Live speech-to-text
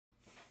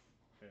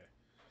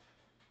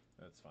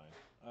That's fine.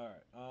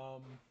 Alright,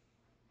 unlock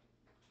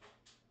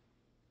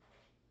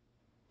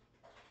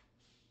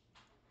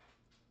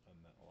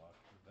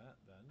that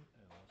then,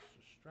 and let's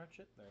just stretch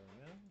it. There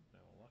we go.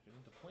 Now we'll lock it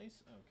into place.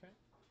 Okay.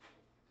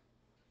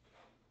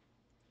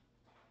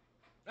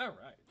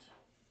 Alright.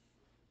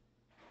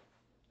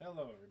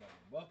 Hello, everybody.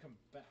 Welcome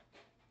back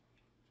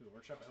to the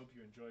workshop. I hope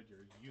you enjoyed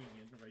your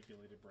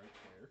union-regulated break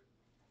there.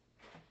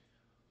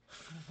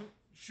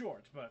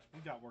 Short, but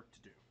we got work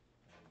to do.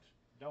 And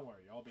don't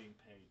worry, y'all being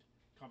paid,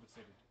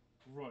 compensated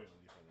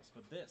royally for this.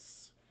 But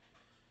this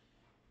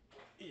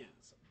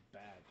is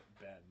Bad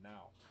Ben.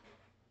 Now,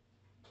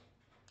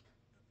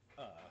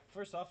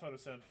 first off,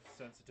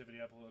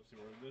 photosensitivity, epilepsy,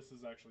 or this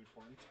is actually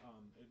important.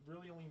 It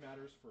really only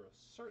matters for a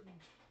certain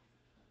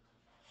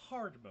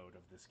hard mode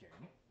of this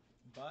game.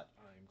 But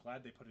I'm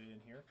glad they put it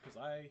in here, because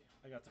I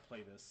got to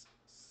play this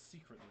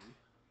secretly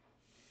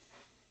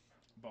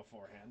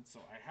beforehand,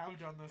 so I have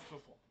done this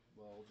before.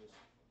 We'll just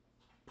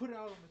put it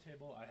out on the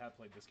table. I have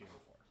played this game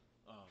before.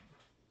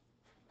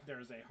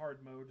 There's a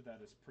hard mode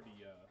that is pretty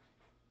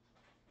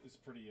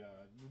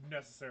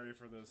necessary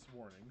for this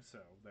warning, so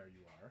there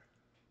you are.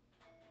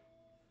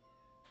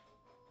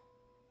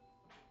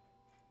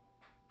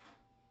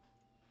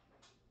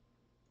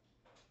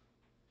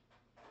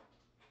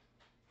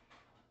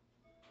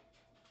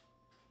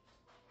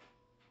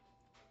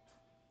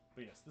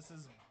 But yes, this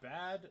is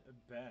Bad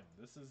Ben.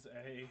 This is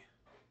a...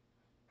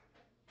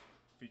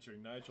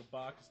 featuring Nigel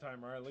Bach as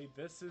Time Riley.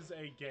 This is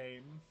a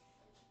game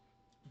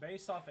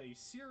based off a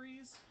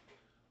series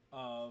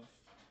of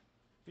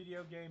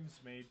video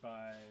games made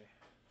by...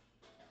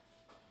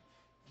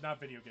 Not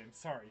video games,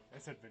 sorry. I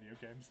said video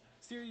games.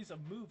 Series of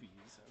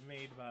movies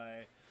made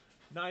by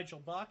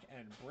Nigel Bach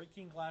and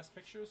Breaking Glass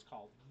Pictures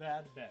called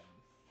Bad Ben.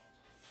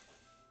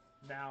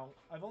 Now,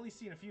 I've only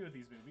seen a few of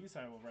these movies,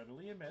 I will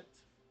readily admit,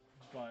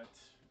 but...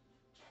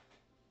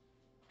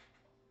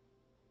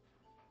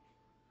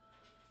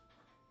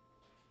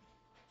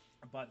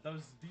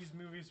 these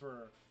movies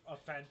were a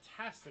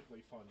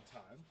fantastically fun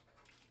time.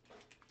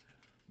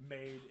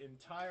 Made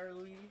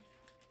entirely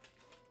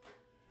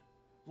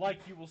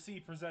like you will see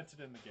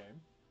presented in the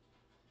game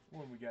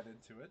when we get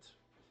into it.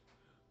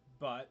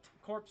 But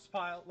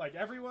Corpsepile, like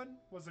everyone,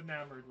 was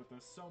enamored with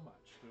this so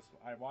much.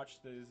 I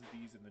watched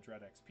these in the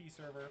Dread XP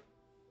server.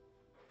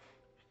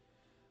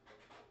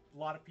 A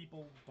lot of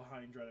people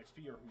behind Dread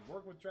XP or who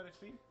work with Dread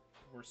XP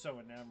were so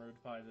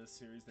enamored by this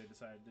series they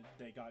decided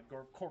they got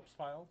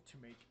Corpsepile to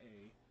make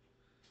a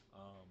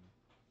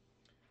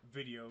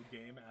video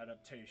game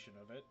adaptation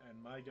of it,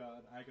 and my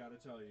god, I gotta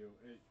tell you,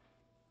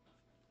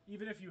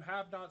 even if you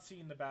have not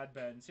seen the Bad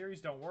Ben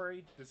series, don't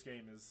worry, this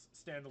game is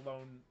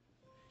standalone.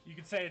 You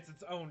could say it's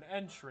its own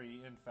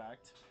entry, in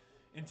fact,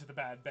 into the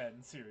Bad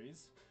Ben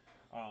series.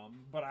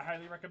 But I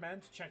highly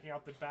recommend checking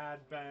out the Bad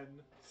Ben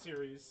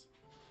series.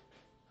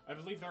 I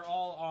believe they're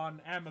all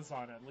on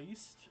Amazon at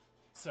least,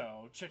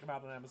 so check them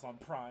out on Amazon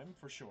Prime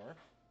for sure.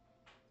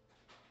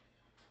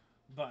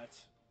 But,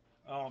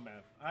 oh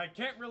man, I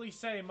can't really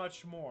say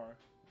much more.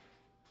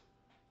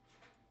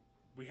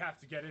 We have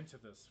to get into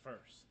this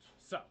first.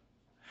 So,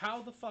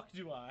 how the fuck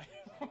do I?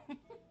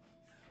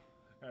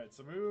 Alright,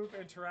 so move,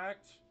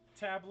 interact,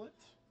 tablet.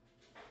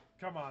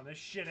 Come on, this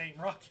shit ain't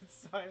rocket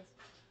science.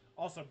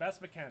 Also,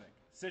 best mechanic.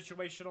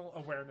 Situational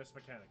awareness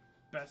mechanic.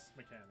 Best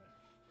mechanic.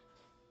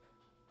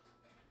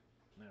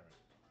 Alright.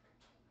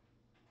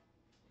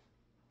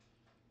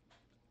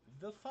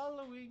 The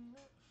following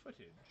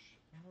footage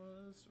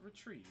was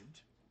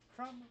retrieved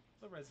from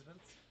the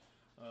residence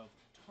of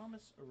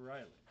Thomas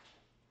Riley,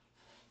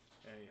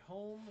 a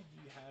home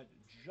he had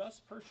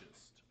just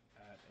purchased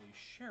at a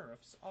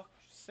sheriff's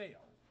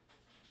sale.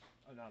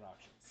 Not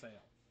auction,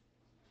 sale.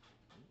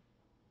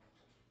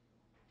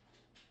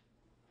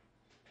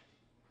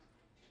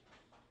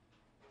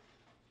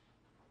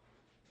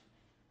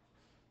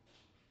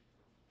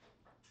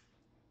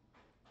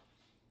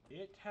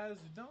 It has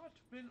not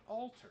been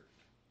altered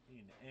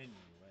in any way.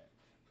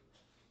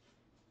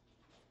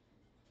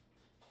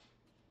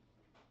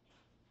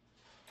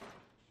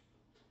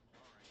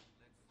 Alright,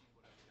 let's see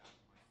what I've got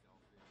myself into.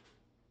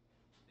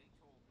 They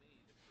told me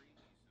the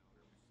previous owner mysteriously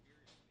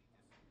disappeared, and they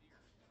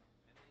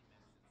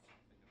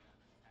mentioned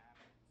something about a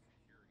tablet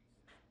security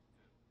system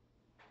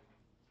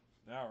too.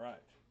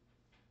 Alright.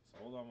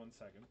 So hold on one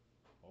second.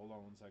 Hold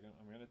on one second.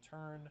 I'm going to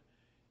turn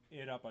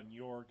it up on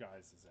your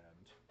guys'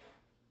 end,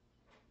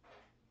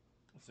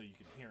 so you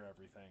can hear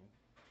everything.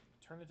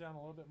 Turn it down a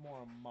little bit more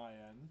on my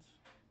end.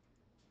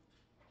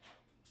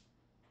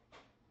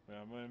 But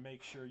I'm going to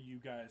make sure you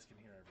guys can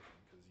hear everything,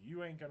 because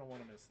you ain't going to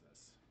want to miss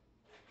this.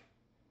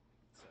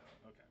 So,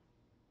 okay.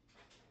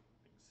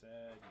 Being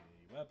said, you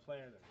need a web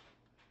player. There we go.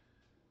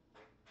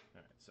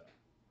 Alright, so.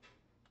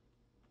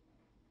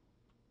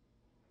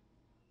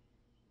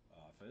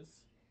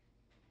 Office.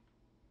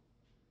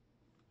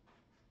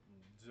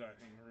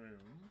 Dining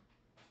room.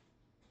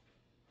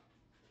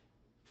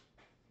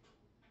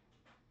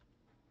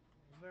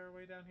 Is there a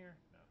way down here?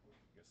 No, I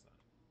guess not.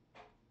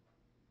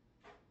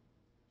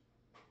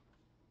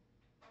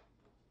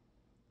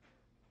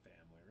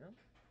 Family room.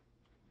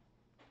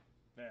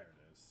 There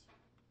it is.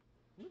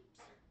 Whoops.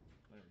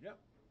 There we go.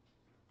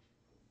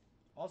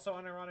 Also,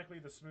 unironically,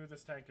 the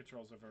smoothest tank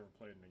controls I've ever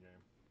played in a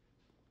game.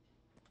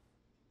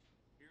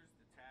 Here's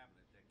the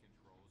tablet that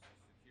controls the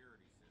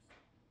security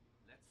system.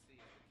 Let's see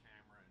if the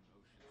camera and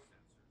motion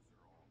sensors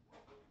are all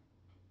working.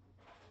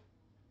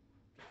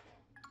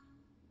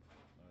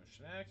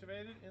 Motion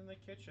activated in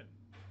the kitchen.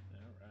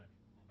 Alright.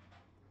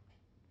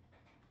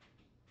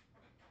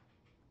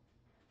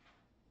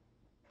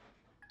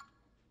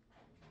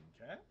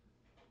 Okay.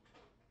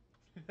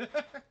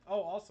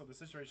 Oh, also the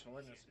situational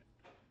awareness.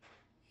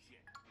 Shit.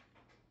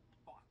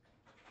 Fuck.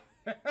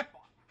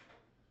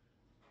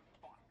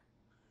 Fuck. Fuck.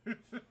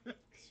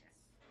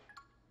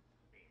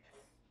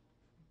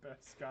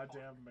 Best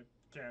goddamn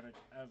mechanic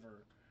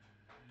ever.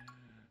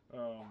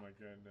 Oh my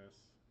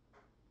goodness.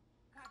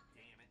 God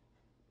damn it.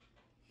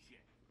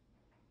 Shit.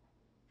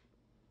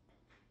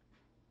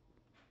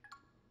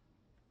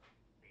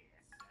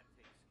 That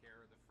takes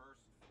care of the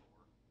first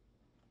floor.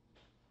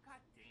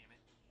 God damn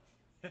it.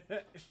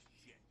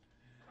 Shit.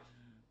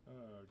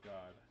 Oh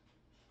god.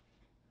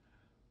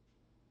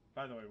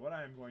 By the way, what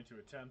I am going to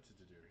attempt to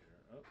do here...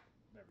 Oh,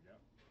 there we go.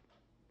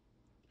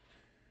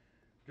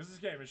 Because this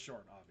game is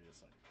short,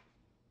 obviously.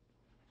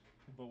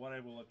 But what I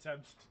will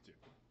attempt to do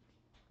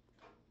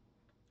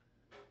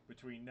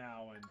between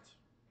now and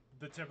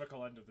the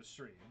typical end of the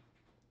stream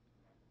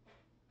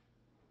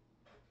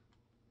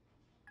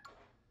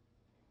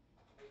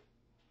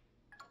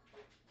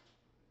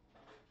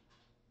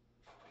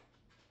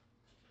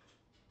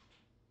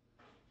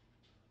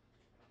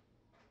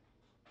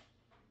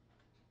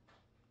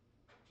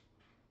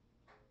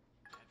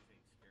That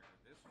takes care of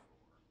this floor.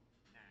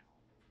 Now,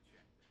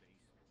 check the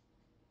basement.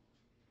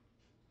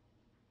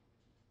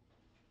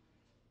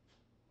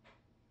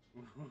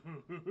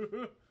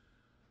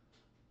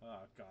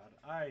 Oh god.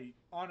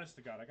 Honest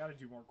to god, I gotta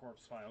do more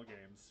Corpsepile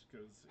games,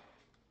 because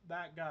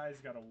that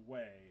guy's got a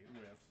way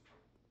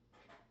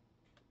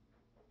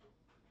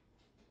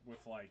with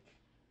like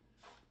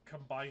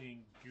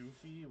combining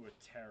goofy with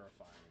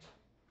terrifying.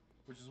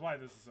 Which is why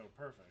this is so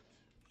perfect.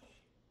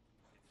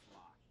 It's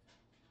locked.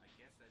 I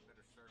guess I'd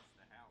better search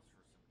the house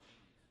for some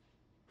keys.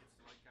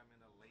 It's like I'm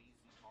in a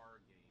lazy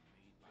horror game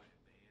made by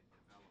a bad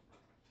developer.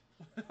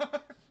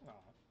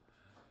 Aw.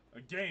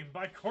 A game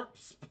by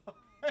Corpsepile.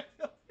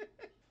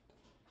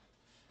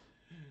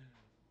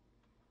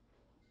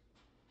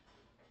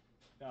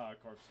 Ah,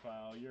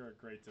 Corpsepile, you're a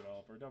great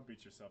developer. Don't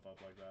beat yourself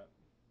up like that.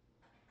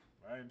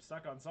 I am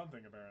stuck on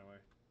something, apparently.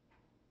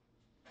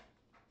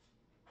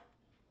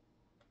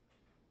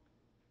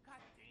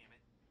 God damn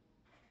it.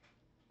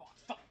 Fuck.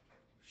 Fuck.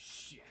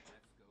 Shit.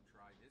 Let's go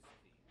try this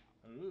key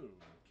out. Ooh,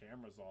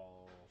 camera's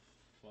all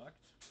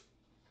fucked.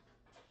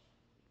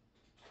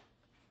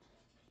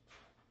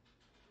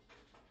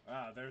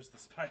 Ah, there's the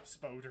pipe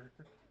spoder.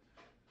 Nope,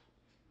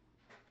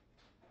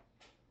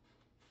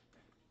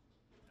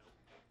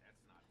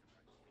 that's not the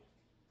right key.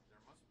 There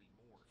must be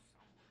more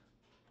somewhere.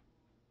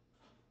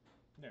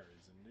 There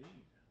is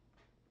indeed.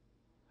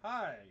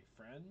 Hi,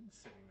 friend,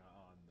 sitting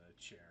on the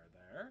chair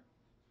there.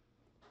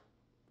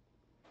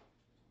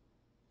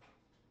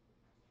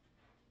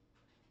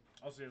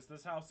 Also, yes,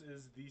 this house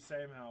is the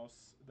same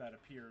house that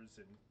appears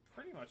in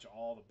pretty much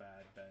all the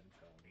Bad Ben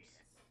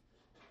films.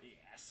 Yes.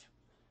 Yes.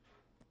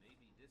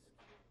 Maybe this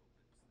key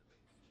opens the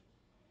basement.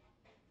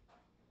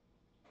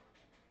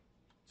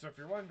 So if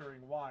you're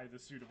wondering why the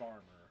suit of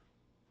armor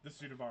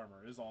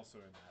is also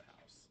in that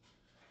house.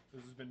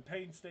 This has been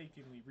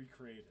painstakingly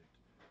recreated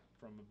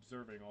from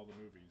observing all the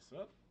movies.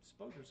 Oh,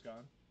 Spoder's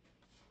gone.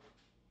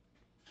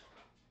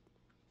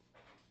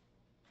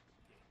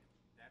 Damn,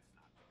 that's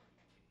not the right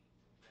key.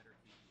 Better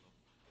keep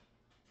looking.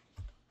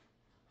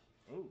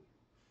 Oh.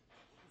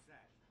 What was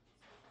that?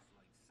 Sounds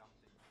like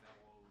something fell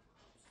over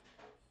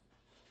upstairs.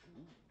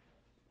 Ooh.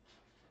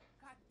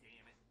 God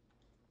damn it.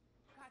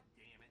 God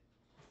damn it.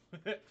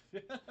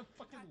 I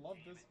fucking love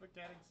this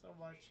mechanic so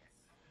much.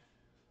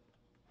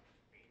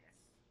 Yes.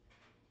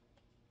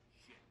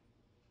 Shit.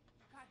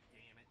 God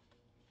damn it.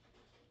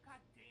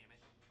 God damn it.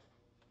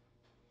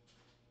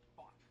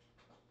 Fuck.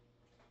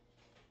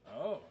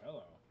 Oh,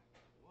 hello.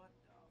 What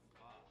the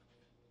fuck?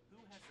 Who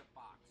has a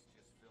box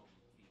just filled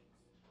with keys?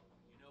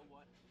 You know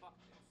what? Fuck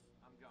this.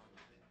 I'm going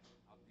to bed.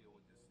 I'll deal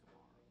with this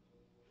tomorrow.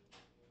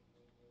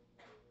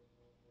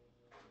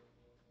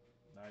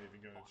 Not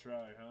even gonna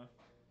try, huh?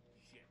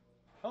 Shit.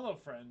 Hello,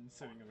 friend,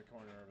 sitting in the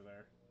corner over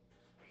there.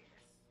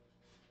 Yes.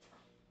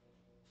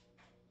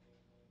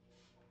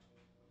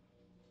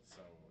 So,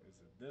 is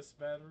it this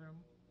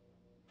bedroom?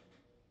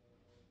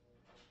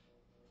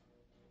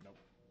 Nope.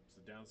 It's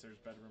the downstairs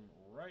bedroom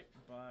right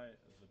by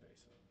the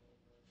basement.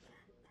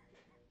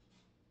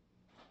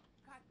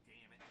 God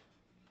damn it.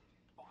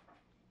 Fuck.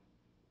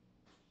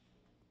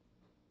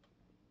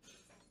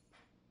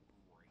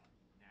 Great.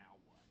 Now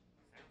what?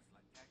 Sounds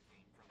like that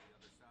came from the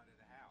other side of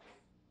the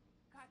house.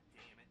 God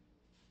damn it.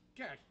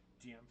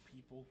 Goddamn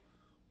people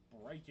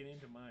breaking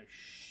into my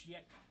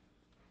shit.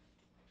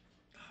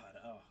 God,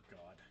 oh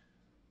god.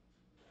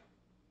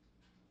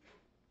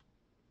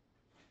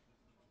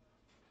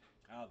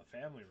 Ah, the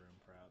family room,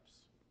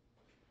 perhaps.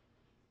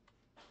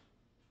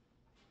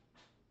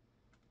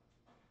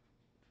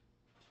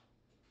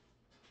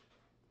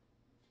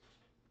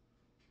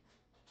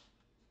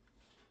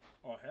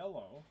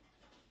 hello.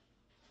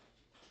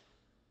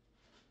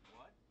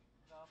 What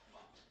the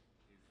fuck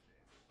is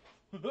this?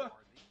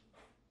 Are these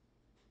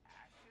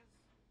ashes?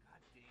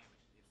 God damn it.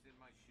 It's in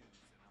my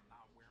shoes and I'm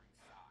not wearing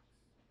socks.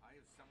 I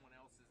have someone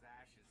else's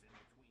ashes in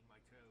between my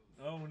toes.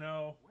 Oh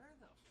no. Where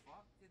the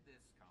fuck did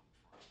this come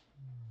from?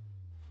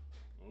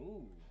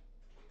 Ooh.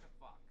 What the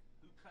fuck?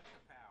 Who cut the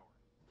power?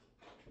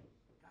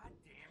 God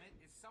damn it.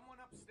 Is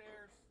someone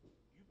upstairs?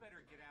 You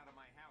better get out of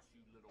my house,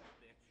 you little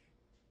bitch.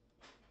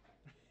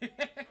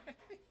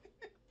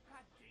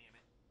 God damn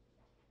it.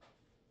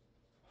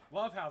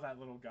 Love how that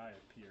little guy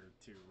appeared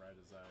too, right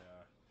as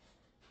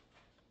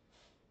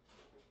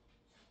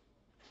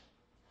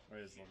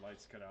right as the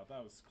lights cut out.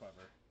 That was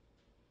clever.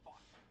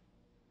 Fuck.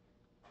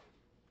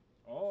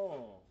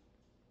 Oh.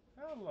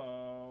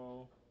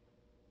 Hello.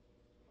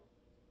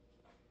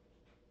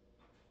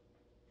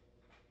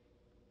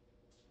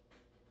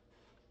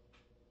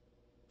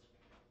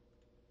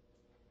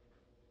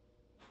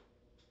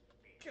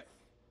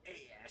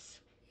 Ass.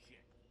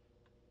 Shit.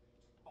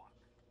 Fuck.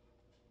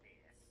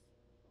 Ass.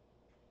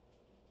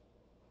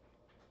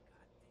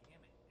 God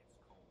damn it,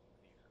 it's cold in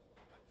here.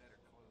 I better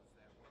close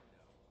that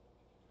window.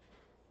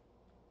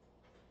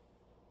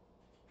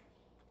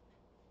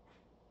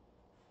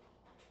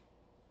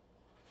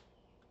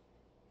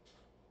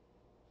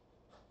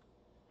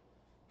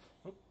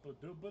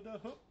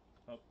 Hoop-a-dooba-da-hoop.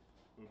 Up.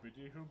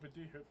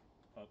 Hoopity-hoopity-hoop.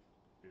 Up.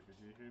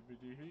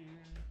 Hippity-hippity-hee.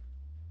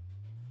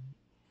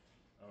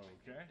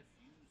 Okay. I think the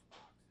fuse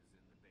box is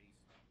in the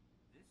basement.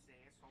 This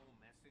asshole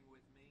messing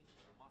with me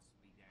must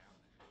be down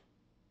there.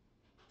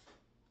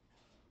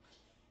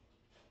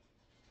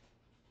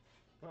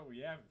 But we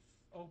haven't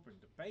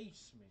opened the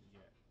basement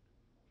yet.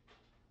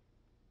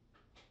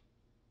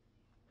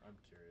 I'm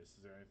curious,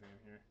 is there anything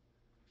in here?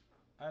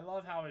 I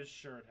love how his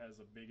shirt has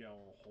a big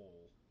old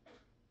hole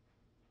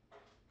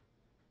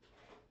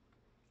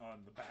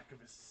on the back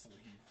of his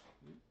sleeve.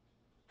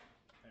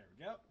 There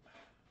we go.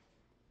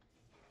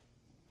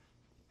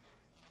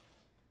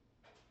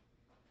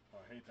 Oh,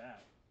 I hate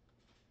that.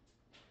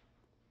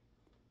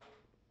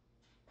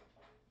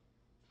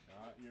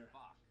 Not your...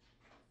 Fuck.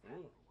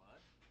 Ooh.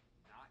 What?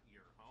 Not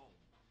your home.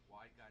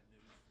 Well, I got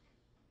news for you.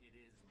 It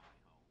is my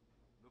home.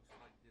 Looks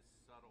like this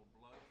subtle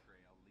blood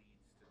trail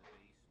leads to the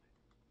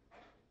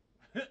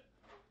basement.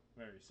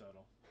 Very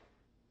subtle.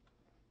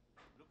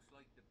 Looks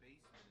like the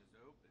basement is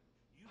open.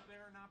 You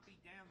better not be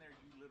down there,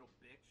 you little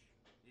bitch.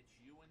 It's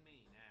you and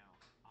me now.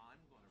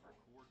 I'm gonna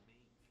record me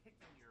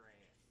kicking your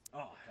ass.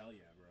 Oh, hell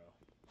yeah, bro.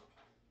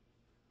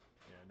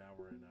 Yeah, now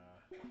we're in,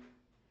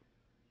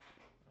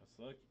 let's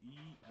look.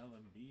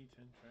 ELMB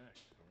 10 track.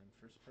 We're in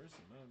first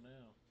person mode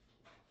now.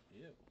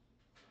 Ew.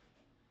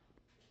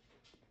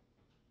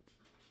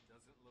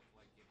 Doesn't look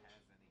like it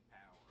has any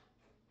power.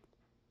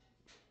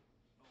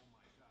 Oh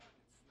my god,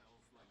 it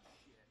smells like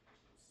shit.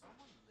 Is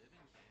someone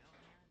living down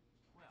here?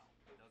 Well,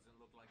 it doesn't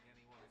look like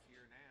anyone is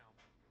here now.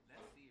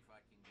 Let's see if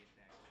I can get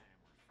that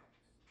camera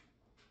fixed.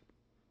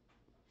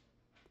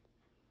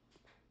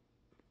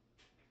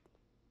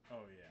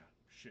 Oh yeah,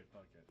 shit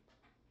bucket.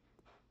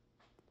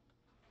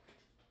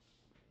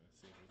 Let's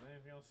see if there's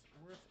anything else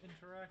worth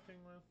interacting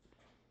with.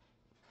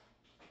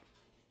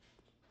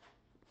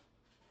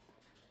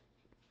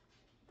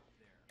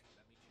 There,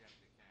 let me check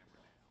the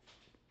camera now.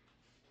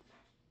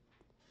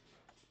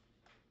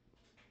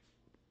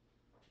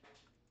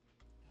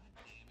 God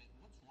damn it,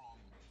 what's wrong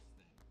with this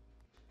thing?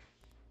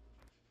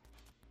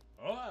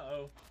 Oh,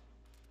 uh-oh.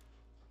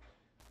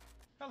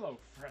 Hello,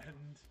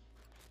 friend.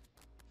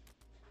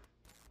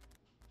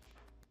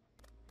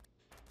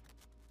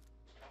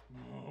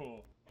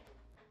 Oh.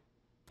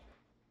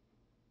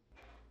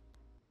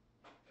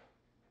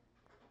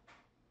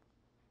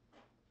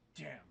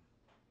 Damn.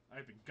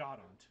 I've been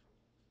got-owned.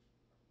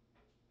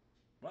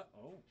 What?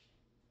 Oh.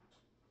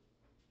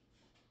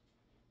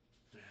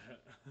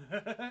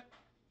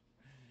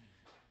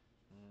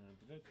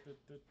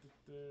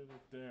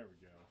 There we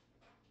go.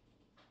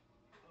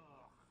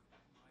 Ugh,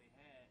 my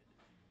head.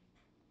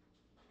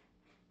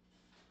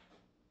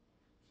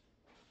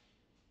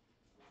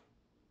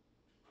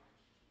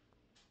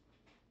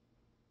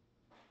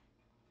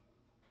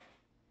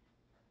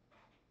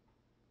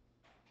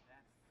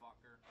 That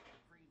fucker, the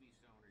previous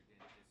owner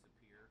didn't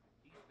disappear.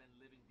 He's been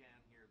living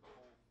down here the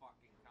whole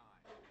fucking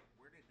time.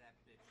 Where did that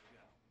bitch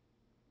go?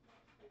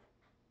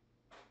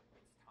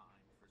 It's time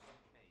for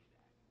some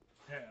payback.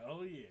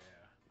 Hell yeah.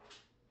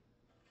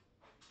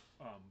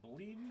 I'm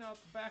bleeding out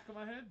the back of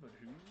my head, but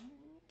who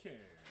cares?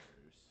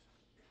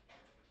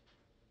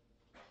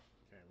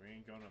 Okay, we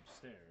ain't going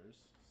upstairs.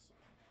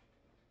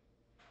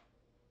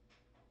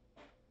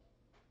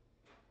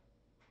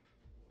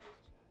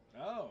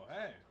 So. Oh,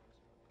 hey.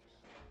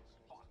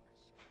 Fuck.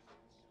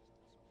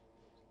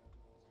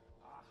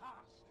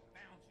 Aha!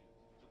 Found you.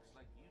 Looks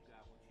like you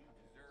got what you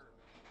deserve,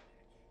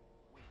 bitch.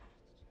 Wait,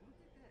 who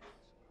did this?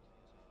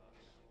 I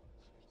should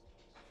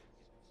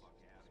get the fuck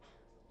out of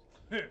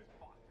here.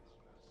 Fuck.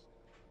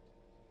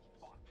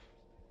 Fuck.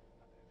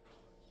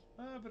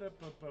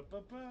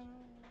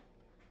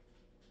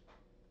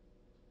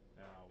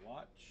 Now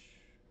watch.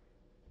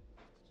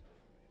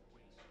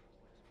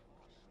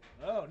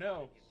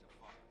 no. Get the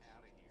fuck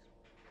out of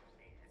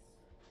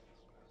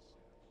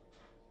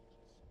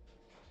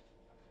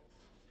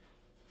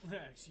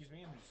here. Excuse me,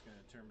 I'm just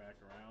gonna turn back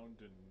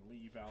around and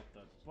leave out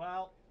the...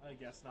 Well, I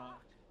guess not.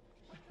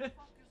 What the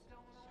fuck is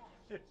going on?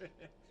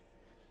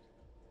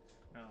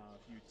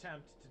 If you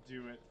attempt to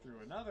do it through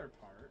another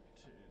part,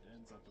 it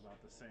ends up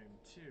about the same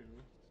too.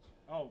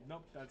 Oh,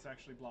 nope, that's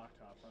actually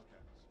blocked off.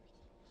 Okay.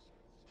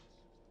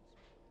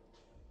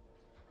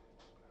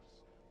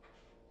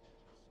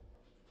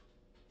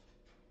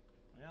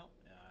 Well,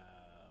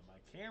 my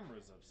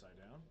camera's upside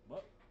down.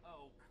 Whoop.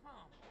 Oh, come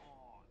on.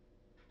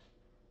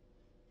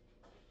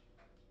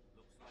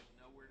 Looks like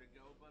nowhere to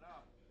go but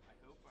up. I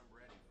hope I'm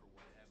ready for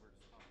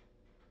whatever's up.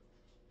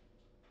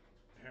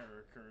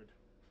 Error occurred.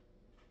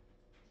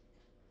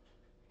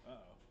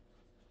 Uh-oh.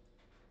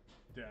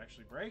 Did it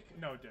actually break?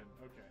 No, it didn't.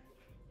 Okay.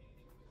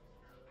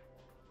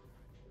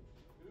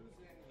 Who's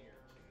in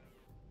here?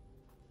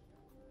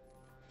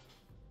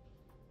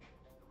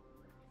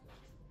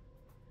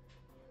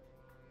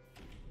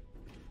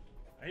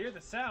 I hear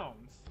the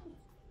sounds.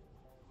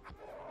 What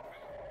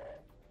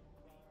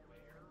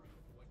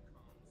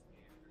comes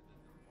after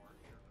the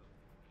departure of the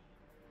bee?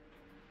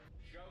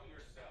 Show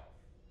yourself.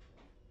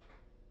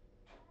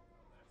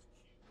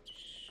 That's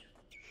cute.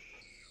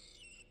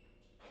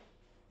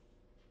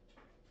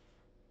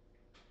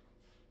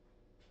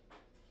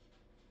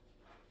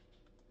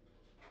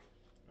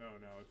 Oh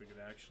no, I think it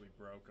actually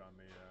broke on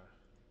the,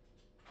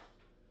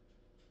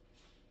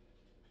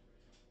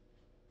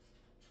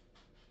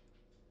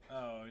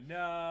 Oh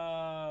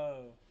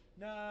no!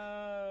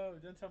 No!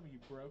 Don't tell me you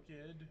broke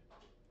it.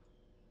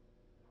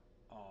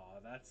 Aw,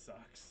 that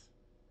sucks.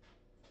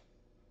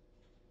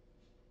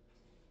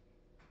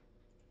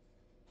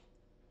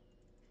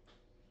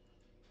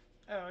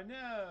 Oh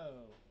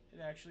no!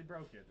 It actually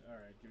broke it.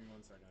 Alright, give me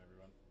 1 second,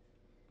 everyone.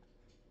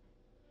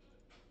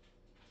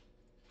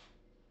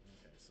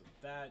 Okay, so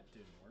that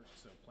didn't work.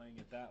 So playing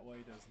it that way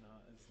is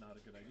not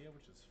a good idea,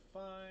 which is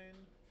fine.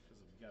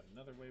 Because we got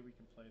another way we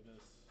can play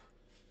this.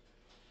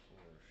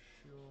 For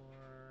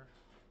sure.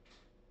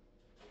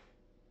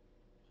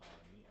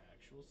 On the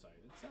actual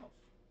site itself.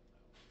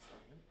 Now,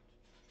 1 second.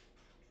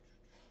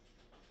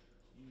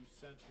 You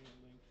sent me a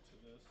link to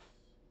this.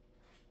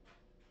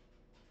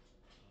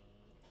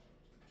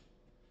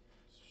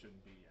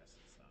 Shouldn't be. Yes,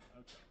 it's not.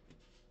 Okay.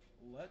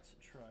 Let's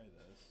try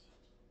this.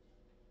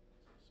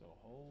 So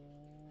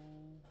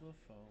hold the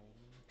phone.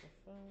 The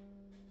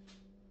phone.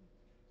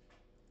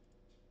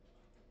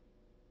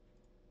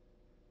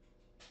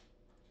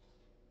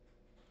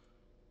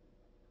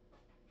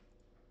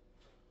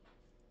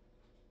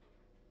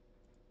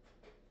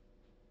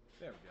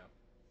 There we go.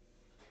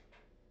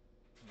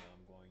 Now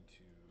I'm going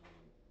to...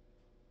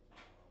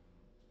 okay,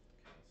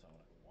 that's not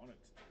what I wanted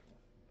to do.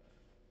 But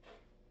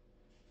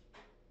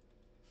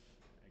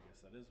I guess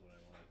that is what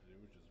I wanted to do,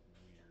 which is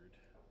weird.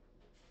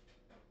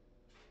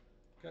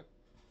 Okay.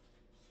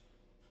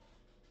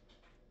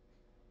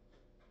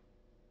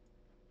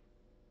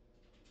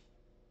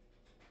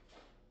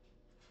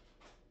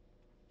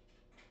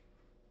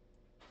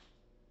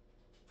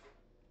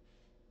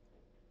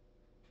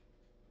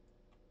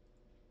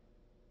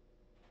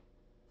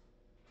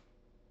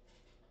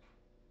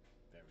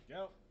 There we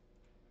go.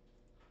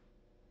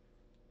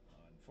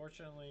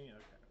 Unfortunately,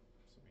 okay.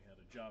 So we had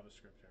a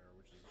JavaScript error,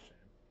 which is a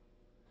shame.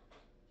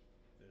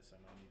 This I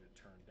might need to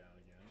turn down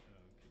again.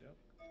 Okie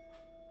doke.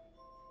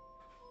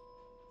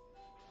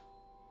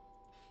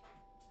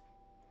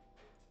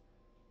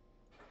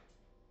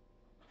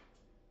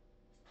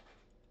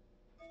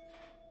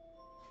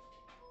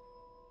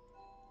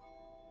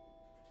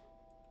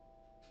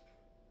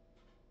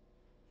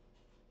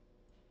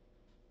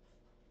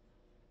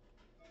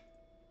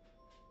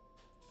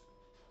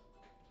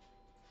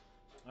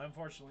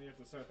 Unfortunately, you have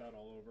to start that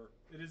all over.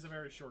 It is a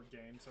very short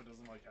game, so it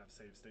doesn't like have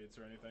save states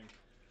or anything.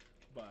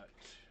 But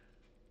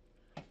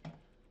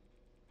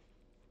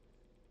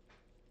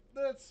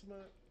that's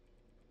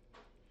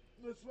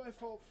my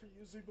fault for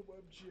using the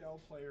WebGL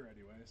player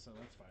anyway, so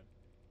that's fine.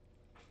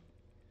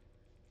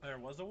 There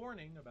was a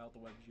warning about the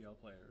WebGL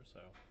player,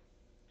 so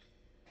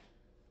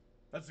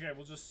that's okay.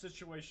 We'll just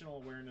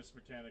situational awareness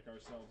mechanic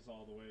ourselves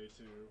all the way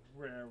to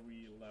where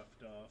we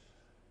left off.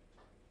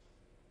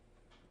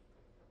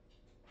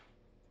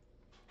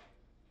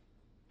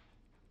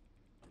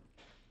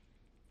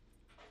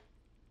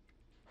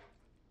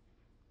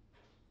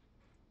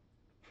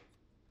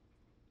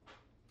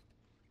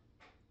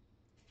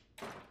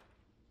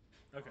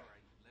 Okay.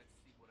 Alright, let's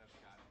see what I've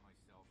gotten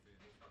myself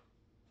into.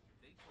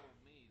 They told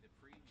me the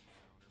previous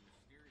owner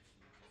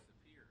mysteriously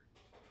disappeared,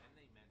 and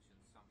they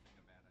mentioned something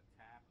about a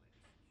tablet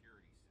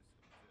security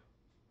system too.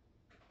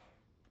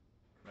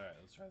 Alright,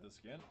 let's try this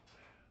again.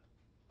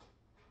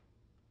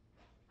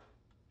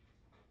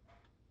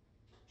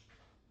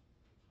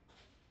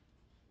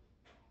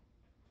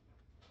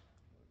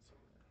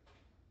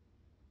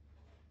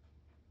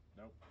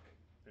 Nope.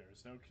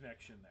 There's no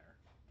connection there.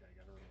 Okay, I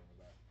gotta remember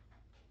that.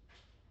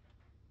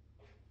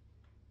 There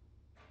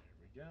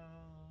we go.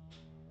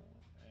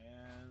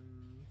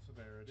 And so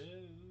there it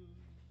is.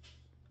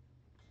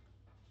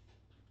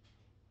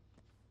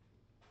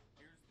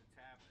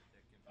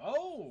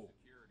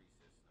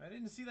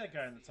 didn't see that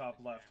guy in the top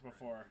left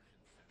before.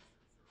 Motion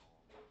sensors are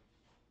all this.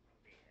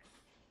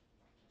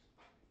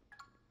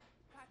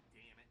 God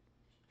damn it.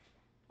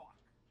 Fuck.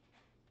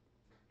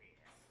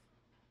 This.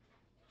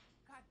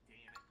 God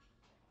damn it.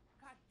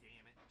 God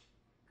damn it.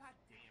 God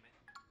damn it.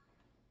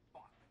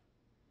 Fuck.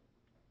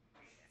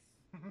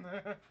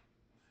 This.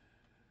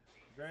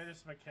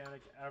 Greatest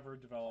mechanic ever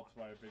developed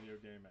by a video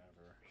game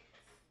ever.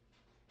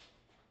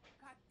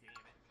 God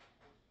damn it.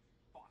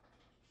 Fuck.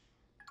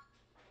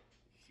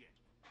 Shit.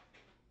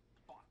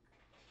 Fuck.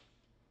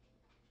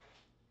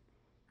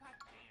 God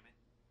damn it.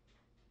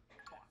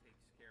 Fuck.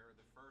 Takes care of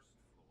the first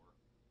floor.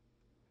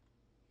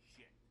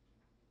 Shit.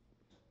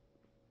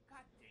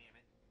 God damn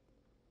it.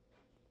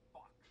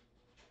 Fuck.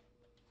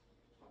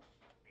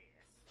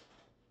 This.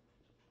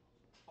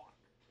 Fuck.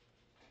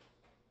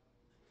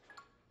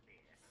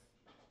 This.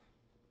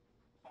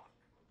 Fuck.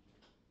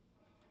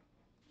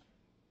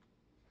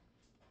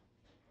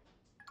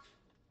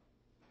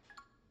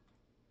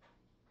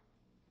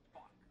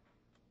 Fuck.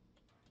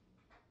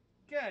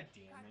 God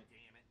damn God it.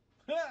 damn it.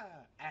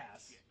 Ha!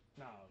 Ass. Shit.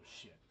 No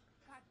shit.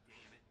 God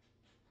damn it.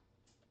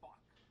 Fuck.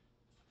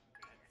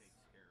 That takes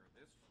care of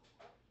this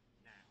floor.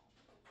 Now,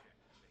 check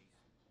the basement.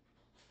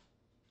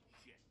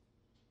 Shit.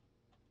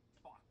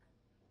 Fuck.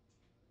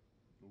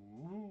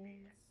 Ooh.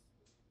 This.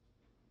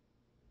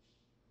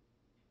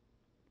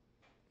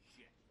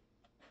 Shit.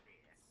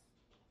 This.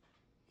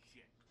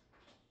 Shit.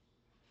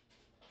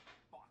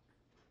 Fuck.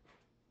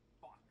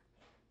 Fuck.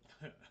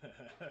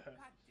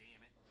 God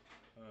damn it.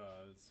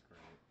 That's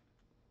great.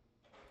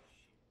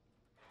 Shit.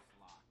 It's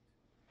locked.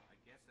 I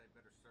guess I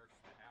better search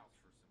the house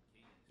for some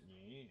keys.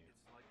 Yeah.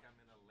 It's like I'm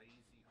in a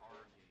lazy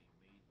horror game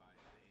made by a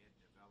bad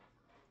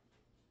developer.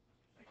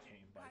 A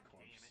game by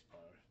God damn it.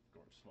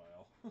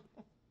 Corpsepile.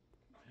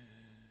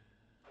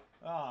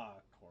 Ah,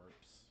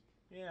 corpse.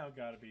 You don't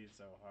gotta be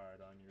so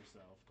hard on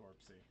yourself,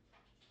 Corpsey.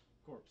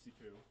 Corpsey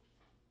poo.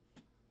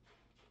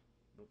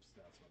 Oops,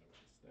 that's what it was.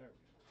 There we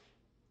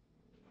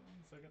go.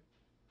 1 second.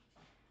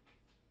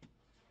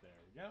 There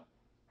we go.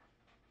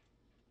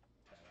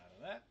 Get out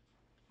of that.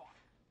 Fuck.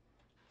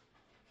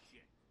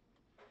 Shit.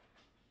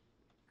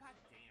 God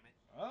damn it.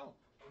 Oh.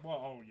 Well,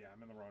 oh yeah,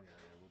 I'm in the wrong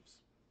area. Whoops.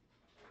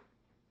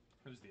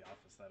 Who's the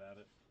office that had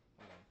it?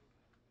 Hold on.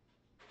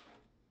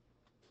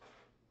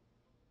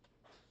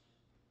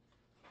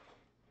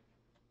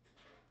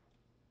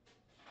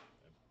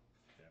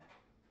 Damn.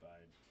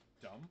 I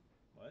dumb?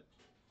 What?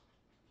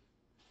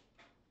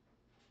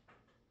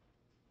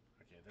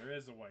 Okay, there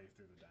is a way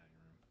through the dining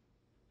room.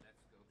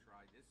 Let's go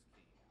try this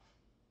key out.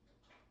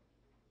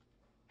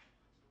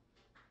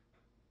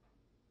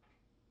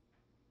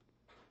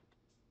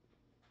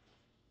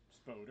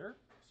 Spoder?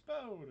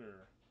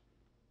 Spoder!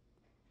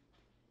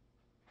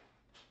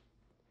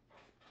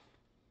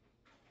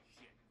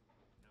 Shit.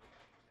 Nope,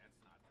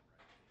 that's not the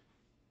right key.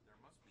 There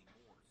must be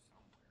more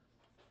somewhere.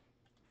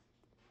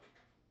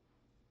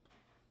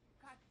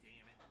 God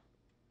damn it.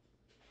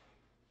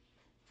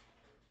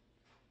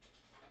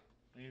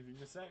 Anything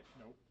to say?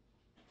 Nope.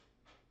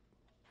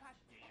 God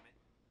damn it.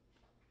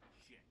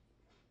 Shit.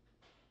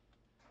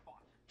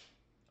 Fuck.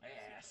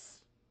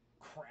 Ass.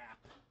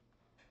 Crap.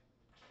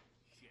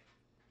 Shit.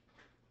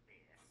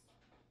 This.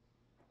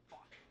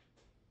 Fuck.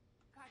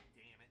 God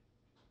damn it.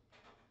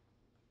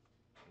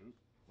 Oop.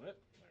 Flip.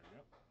 There we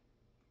go.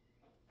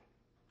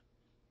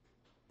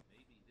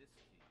 Maybe this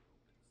key opens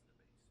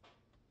the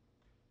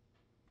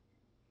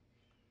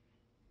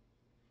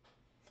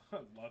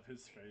basement. I love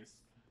his face.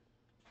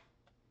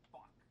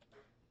 Fuck.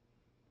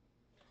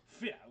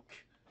 Fuck.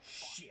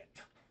 Shit.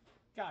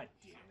 God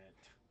damn it.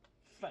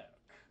 Fuck.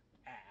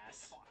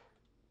 Ass. Fuck.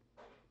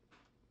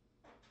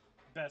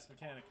 Best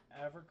mechanic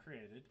ever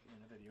created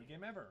in a video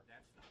game ever.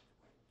 That's not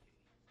the right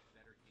key.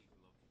 Better keep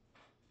looking.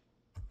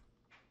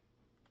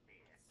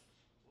 This.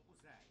 What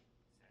was that?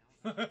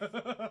 Sounds like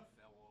something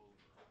fell over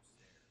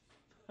upstairs.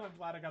 I'm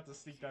glad I got to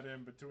sneak that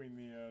in between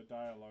the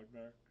dialogue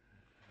there.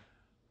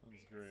 That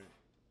was great.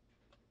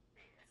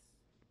 This.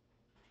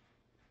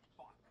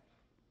 Fuck.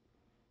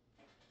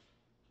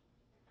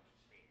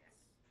 This.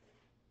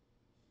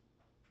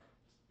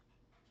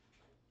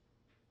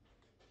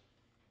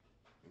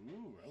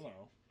 Ooh,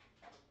 hello.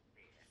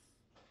 This.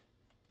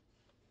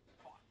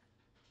 Fuck.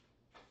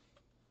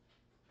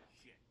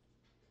 Shit.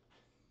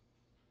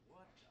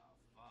 What the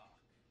fuck?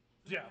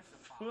 Yeah, Who has a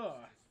box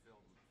fuck. just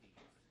filled with keys?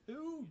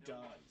 Who You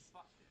know what? does?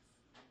 Fuck this.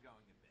 I'm going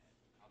to bed.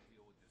 I'll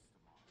deal with this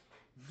tomorrow.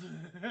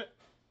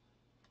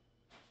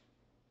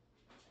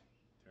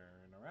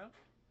 Turn around.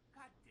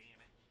 God damn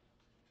it.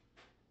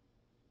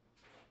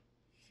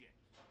 Shit.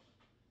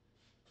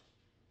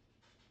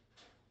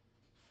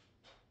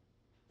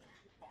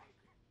 Fuck.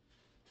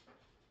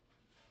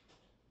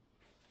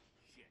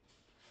 Shit.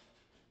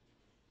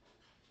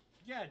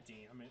 God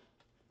damn it.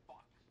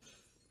 Fuck.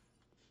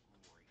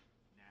 Great.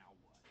 Now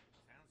what?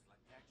 Sounds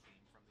like that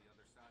came from the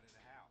other side of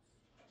the house.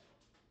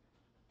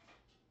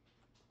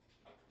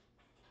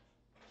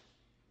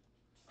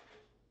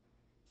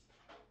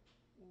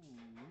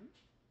 Ooh.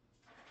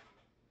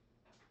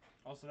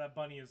 Also, that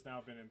bunny has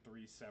now been in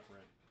 3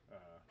 separate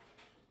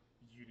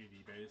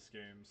Unity-based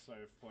games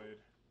I've played.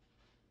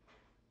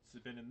 It's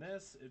been in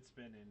this, it's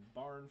been in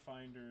Barn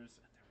Finders,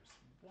 and there was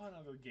one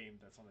other game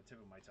that's on the tip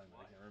of my tongue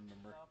that I can't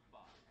remember. What the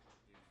fuck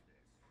is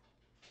this?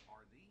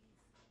 Are these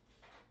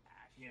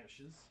ashes?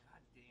 Ashes. God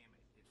damn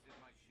it, it's in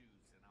my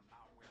shoes and I'm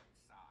not wearing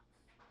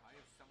socks. I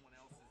have someone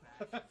else's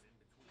ashes in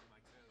between my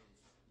toes.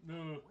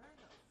 No. Where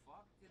the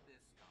fuck did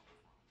this come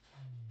from?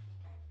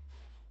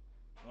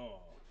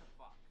 Oh. What the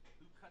fuck?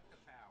 Who cut the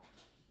power?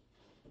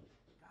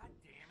 God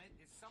damn it,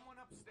 is someone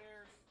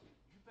upstairs?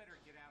 You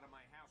better get out of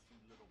my house, you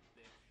little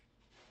bitch.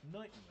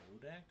 Night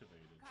mode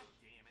activated. God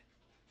damn it.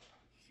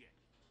 Shit.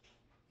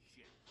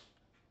 Shit.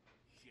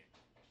 Shit.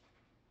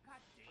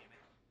 God damn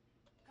it.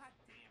 God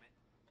damn it.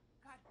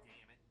 God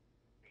damn it.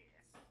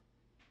 Ass.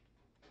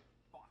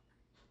 Fuck.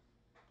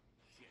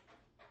 Shit.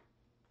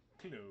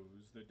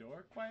 Close the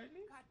door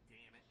quietly. God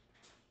damn it.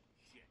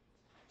 Shit.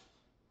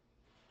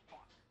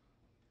 Fuck.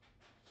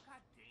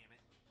 God damn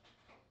it.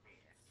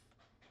 Ass.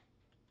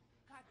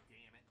 God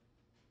damn it.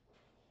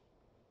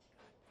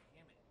 God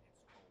damn it. It's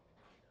cold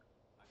in here.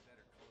 I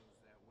better close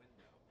that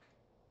window.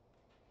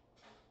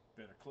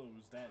 Better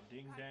close that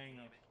ding God dang.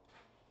 damn it.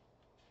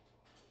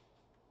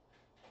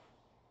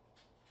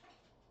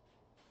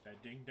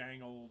 That ding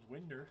dang old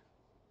winder.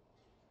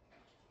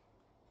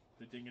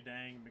 The ding a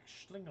dang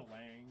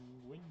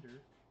McSlingalang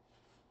winder.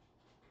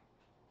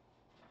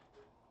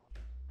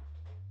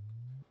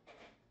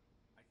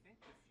 I think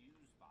the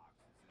fuse box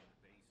is in the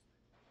basement.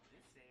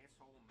 This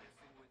asshole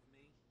messing with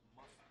me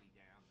must be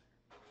down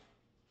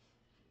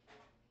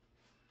there.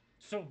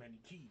 So many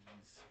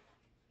keys.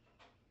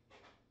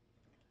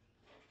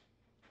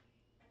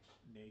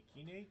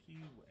 Nakey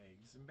nakey,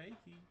 eggs and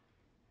bakey.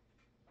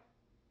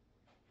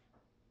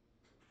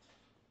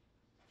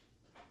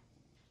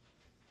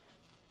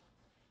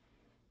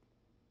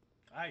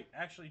 I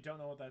actually don't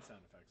know what that sound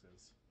effect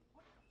is.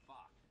 What the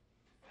fuck?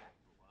 Is that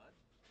blood?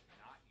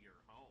 Not your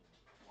home.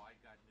 Well, I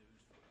got news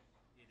for you.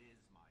 It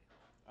is my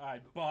home. I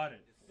Looks bought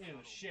like it this in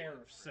a subtle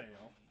sheriff's blood trail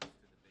sale. leads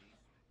to the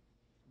basement.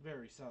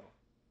 Very subtle.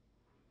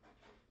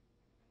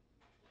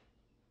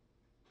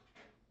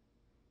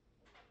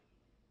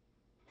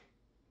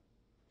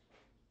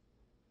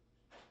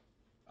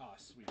 Ah,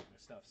 sweet. My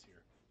stuff's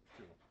here.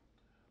 Cool.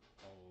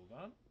 Hold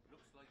on.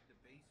 Looks like the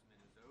basement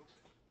is open.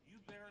 You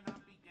better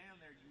not be down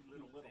there, you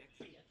little bitch.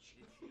 It's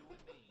you and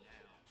me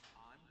now.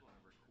 I'm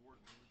gonna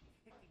record me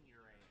kicking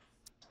your ass.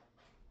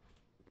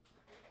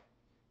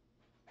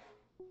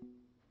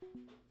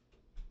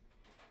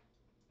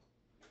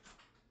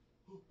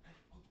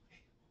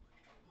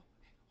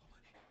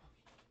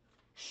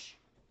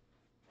 Shh.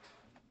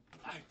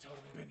 I've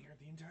totally been here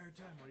the entire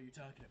time. What are you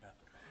talking about?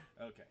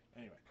 Okay,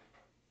 anyway.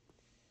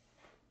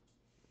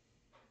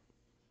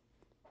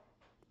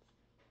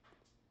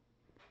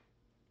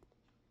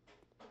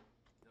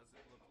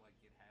 Doesn't look like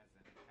it has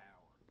any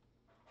power.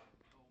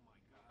 Oh my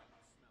god,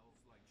 it smells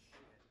like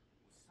shit.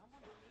 Was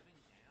someone living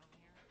down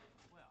here?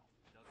 Well,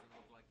 doesn't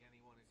look like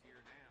anyone is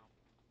here now.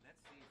 Let's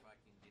see if I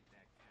can get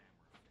that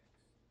camera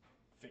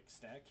fixed.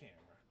 Fix that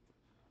camera.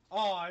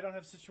 Oh, I don't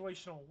have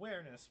situational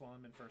awareness while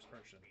I'm in first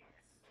person. Yes.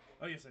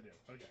 Oh, yes, I do.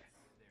 Okay. Yes,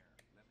 there.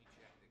 Let me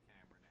check the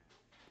camera now.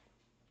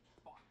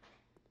 Fuck.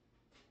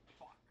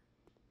 Fuck.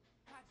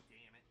 God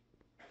damn it.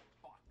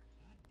 Fuck.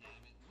 God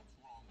damn it. What's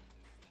wrong with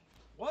this thing?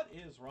 What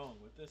is wrong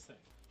with this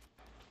thing?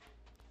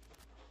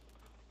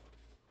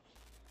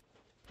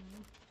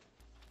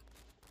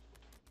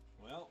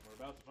 Well, we're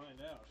about to find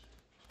out.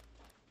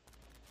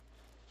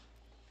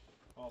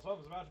 Well,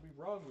 something's about to be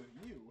wrong with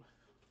you.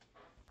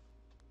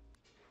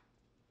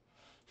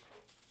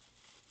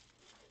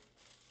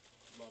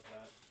 Love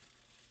that.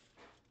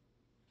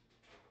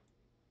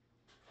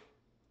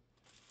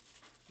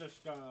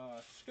 Just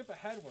skip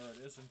ahead where it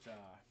isn't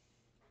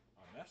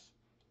a mess.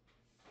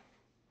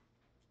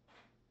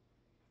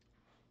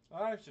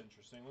 Oh, that's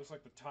interesting. Looks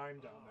like the time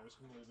down there is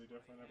completely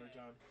different every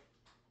time.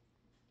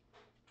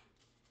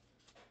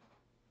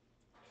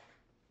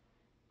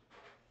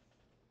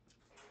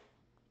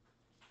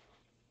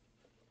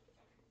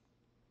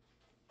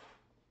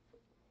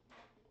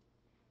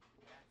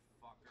 That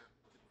fucker.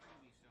 The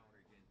previous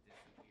owner didn't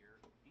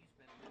disappear. He's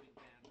been living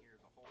down here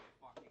the whole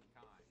fucking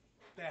time.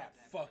 That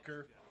Let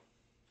fucker. bitch go.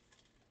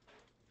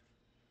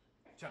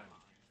 Time.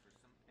 Time for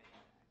some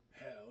payback.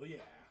 Hell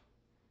yeah.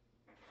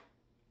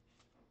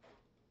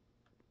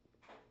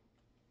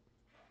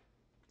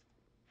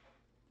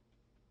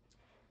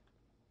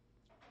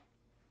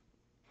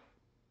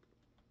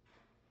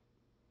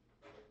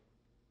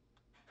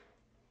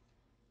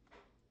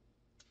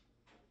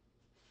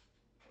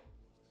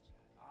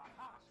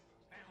 Aha!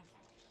 Found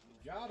you.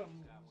 Got him.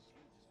 You got what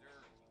you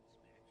deserve, you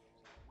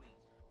bitch. Wait,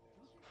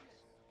 who did this?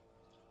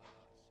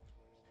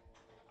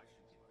 I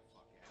should get the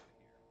fuck out of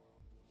here.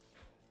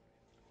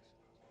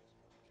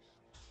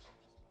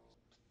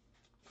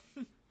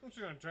 I'm just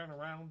gonna turn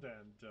around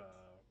and,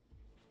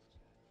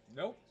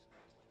 nope.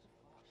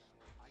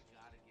 I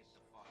gotta get the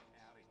fuck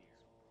out of here.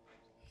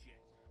 Shit.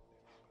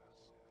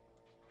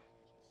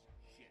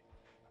 Shit.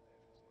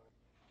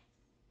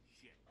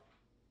 Shit.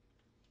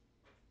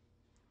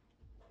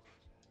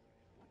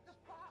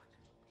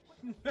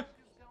 What the fuck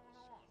is going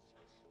on?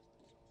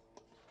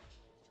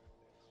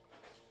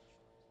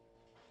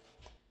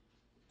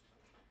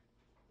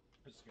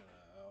 Just gonna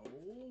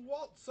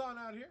waltz on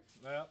out here.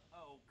 Yep.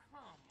 Oh, come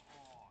on.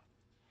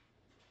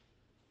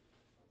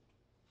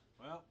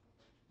 Well,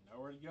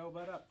 nowhere to go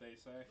but up, they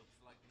say.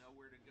 Looks like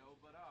nowhere to go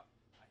but up.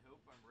 I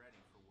hope I'm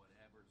ready for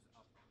whatever's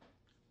up.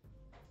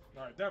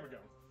 Alright, there we go.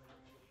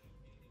 Communicating with the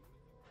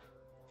wearer.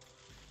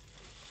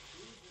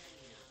 Who's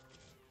in here?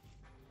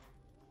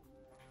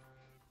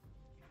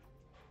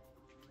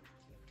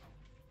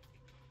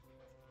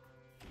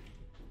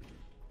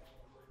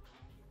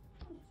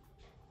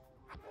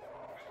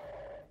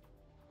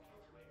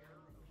 Aware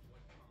of what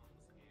comes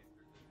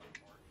after the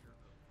departure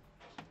of...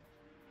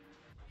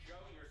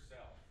 Show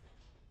yourself.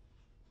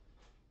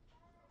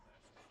 Oh,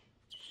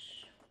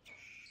 that's cute.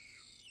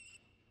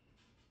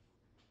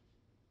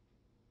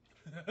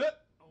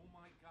 Oh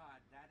my god,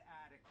 that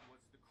attic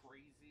was the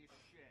craziest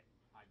shit.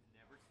 I've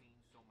never seen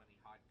so many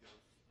hot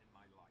ghosts in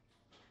my life.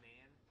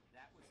 Man,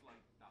 that was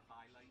like the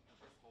highlight of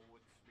this whole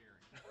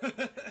experience.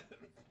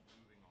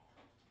 Moving on.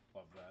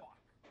 Love that. Fuck.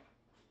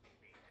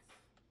 Yes.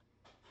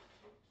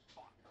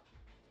 Fuck.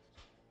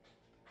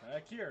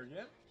 Back here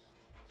again.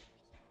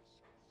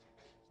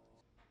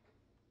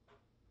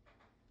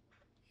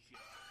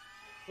 Shit.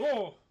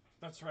 Oh!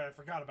 That's right, I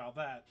forgot about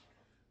that.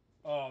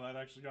 Oh, that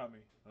actually got me.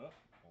 Oh,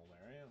 well,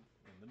 there I am.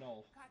 In the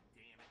null. God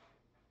damn it.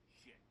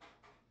 Shit.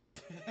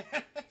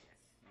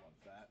 Love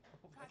that.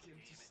 Oh, I God can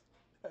damn just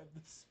have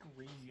the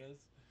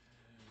screenness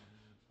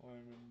while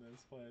I'm in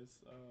this place.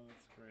 Oh,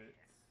 that's great.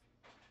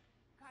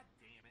 Yes. God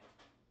damn it.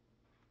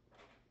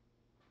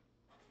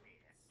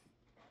 Yes.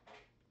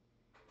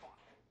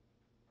 Fuck.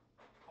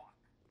 Fuck.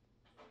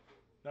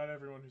 Not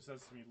everyone who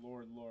says to me,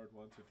 Lord, Lord,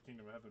 will enter the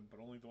kingdom of heaven,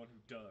 but only the one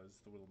who does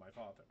the will of my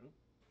Father. Oop.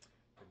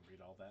 Didn't read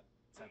all that,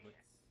 sadly.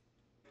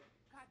 Yes.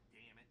 God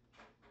damn it.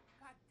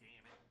 God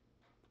damn it.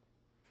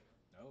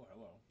 Oh,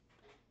 hello.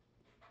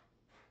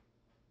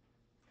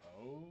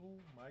 Oh,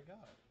 my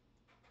God.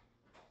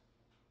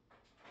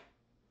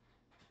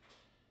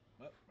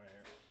 Oh, right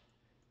here.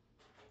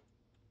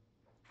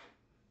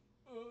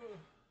 Ugh.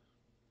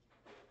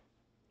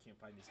 Can't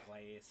find these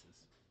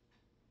glasses.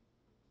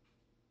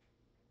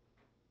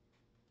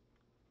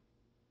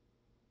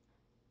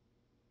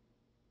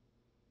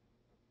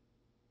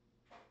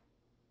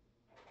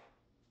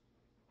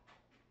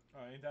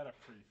 Oh, ain't that a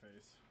pretty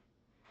face?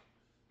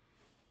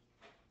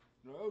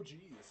 Oh,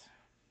 jeez.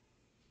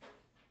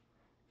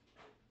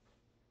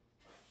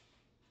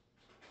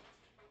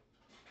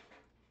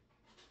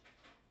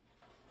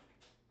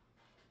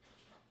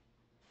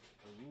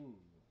 Ooh.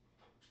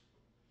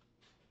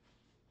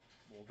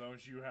 Well,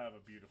 don't you have a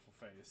beautiful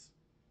face?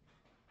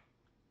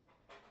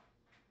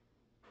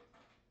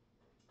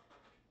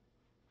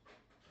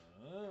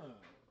 Ah.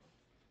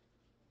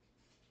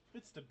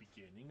 It's the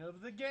beginning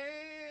of the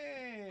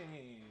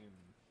game!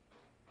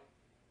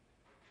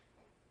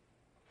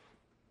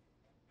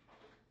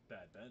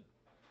 Bad Ben.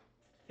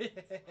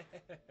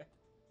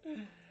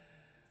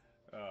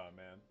 Oh,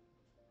 man.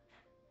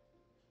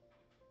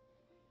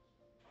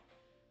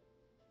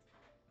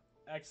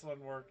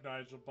 Excellent work,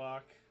 Nigel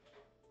Bach.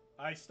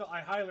 I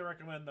highly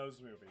recommend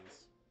those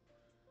movies.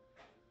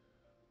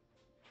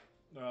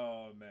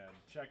 Oh, man.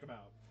 Check them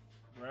out.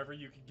 Wherever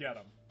you can get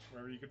them.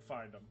 Wherever you can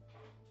find them.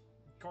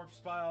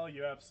 Corpsepile,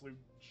 you absolute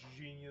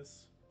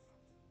genius.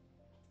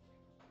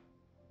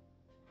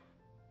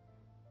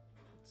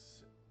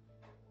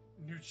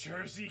 New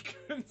Jersey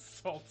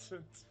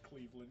consultant.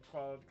 Cleveland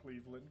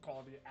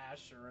quality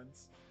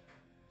assurance.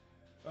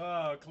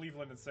 Oh,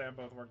 Cleveland and Sam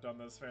both worked on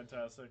this.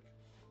 Fantastic.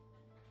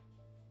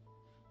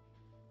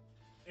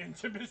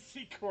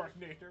 Intimacy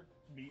coordinator.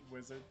 Meat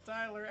wizard.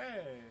 Tyler,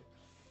 hey.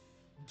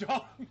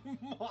 Dog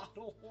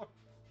model.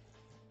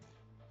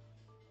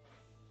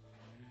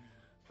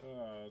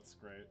 Oh, that's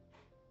great.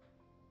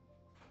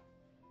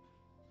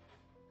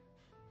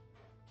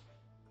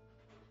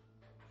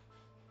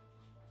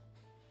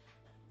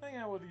 Hang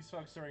out with these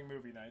folks during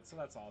movie night, so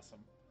that's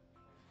awesome.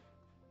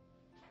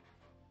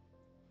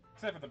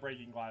 Except for the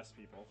Breaking Glass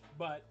people.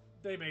 But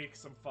they make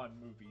some fun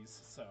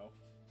movies, so...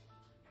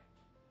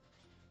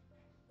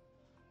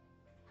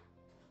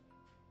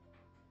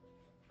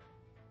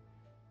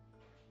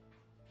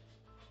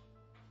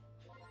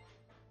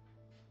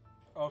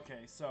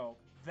 Okay, so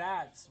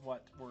that's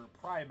what we're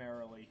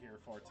primarily here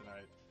for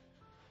tonight.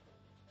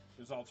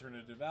 There's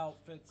alternative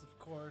outfits, of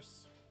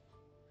course.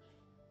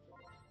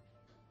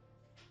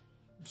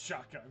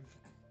 Shotgun.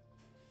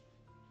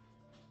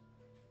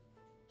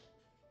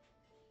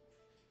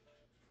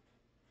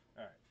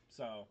 Alright,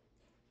 so...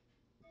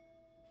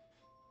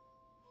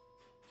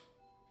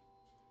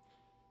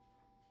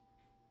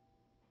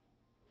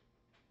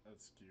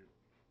 That's cute.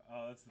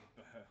 Oh, that's the...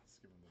 Let's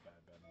give him the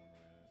bad Ben 1 minute.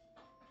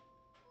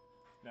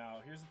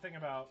 Now, here's the thing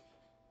about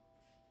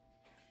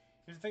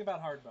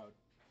hard mode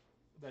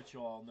that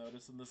you'll all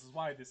notice, and this is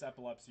why this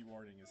epilepsy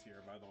warning is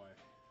here, by the way.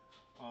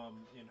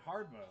 In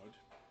hard mode...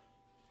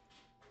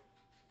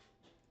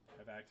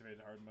 I've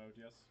activated hard mode,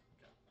 yes?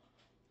 Okay.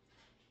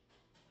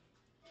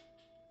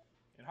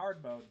 In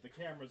hard mode, the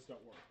cameras don't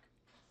work.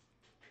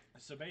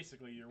 So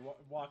basically, you're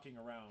walking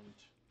around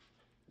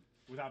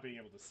without being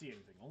able to see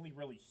anything. Only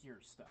really hear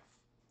stuff.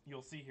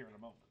 You'll see here in a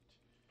moment.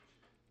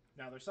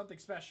 Now, there's something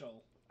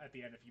special at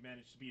the end if you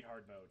manage to beat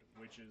hard mode,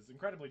 which is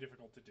incredibly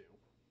difficult to do.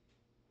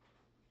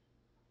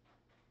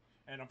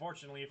 And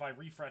unfortunately, if I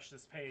refresh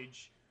this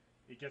page,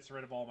 it gets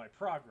rid of all my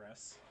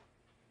progress.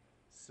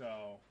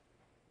 So,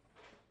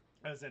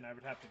 as in, I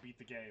would have to beat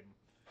the game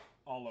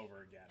all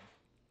over again.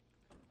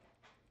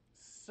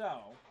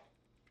 So,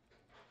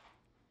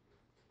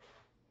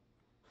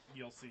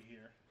 you'll see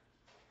here.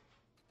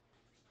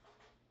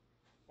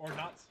 Or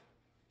not.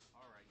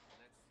 Alright,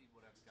 let's see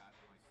what I've gotten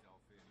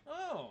myself in.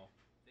 Oh!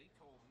 They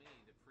told me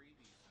the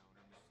previous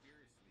owner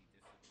mysteriously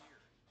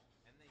disappeared,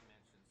 and they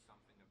mentioned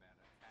something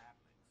about a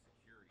tablet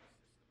security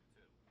system,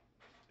 too.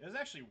 It was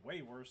actually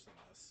way worse than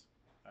this,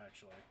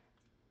 actually.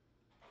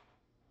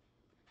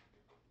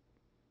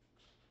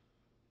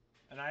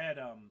 And I had,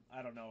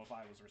 I don't know if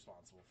I was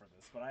responsible for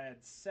this, but I had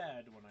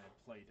said when I had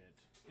played it,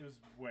 it was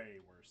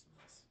way worse than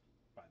this,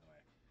 by the way.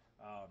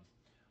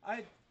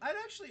 I'd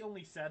actually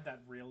only said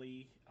that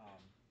really,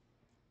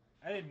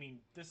 I didn't mean,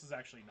 this is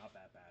actually not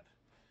that bad.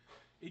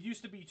 It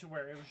used to be to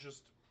where it was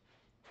just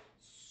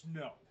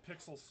snow,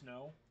 pixel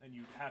snow, and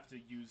you'd have to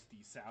use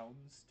the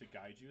sounds to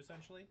guide you,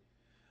 essentially.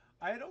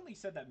 I had only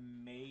said that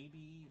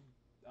maybe,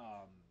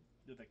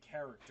 the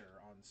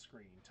character on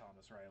screen,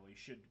 Thomas Riley,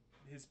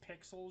 his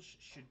pixels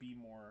should be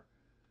more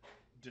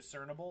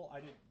discernible.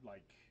 I didn't,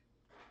 like...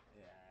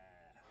 Yeah.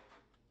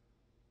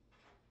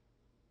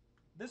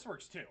 This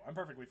works too. I'm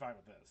perfectly fine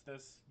with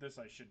this. This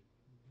I should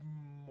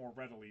more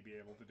readily be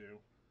able to do.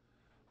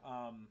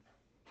 I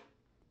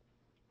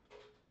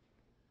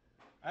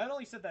had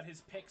only said that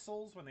his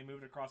pixels, when they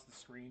moved across the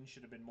screen,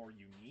 should have been more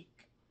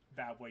unique.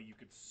 That way you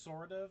could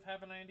sort of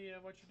have an idea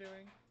of what you're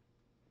doing.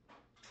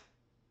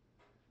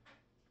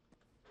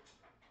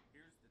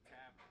 Here's the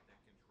tablet that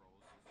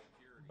controls the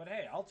security. But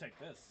hey, I'll take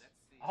this. Let's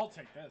see I'll if the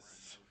take camera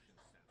this. and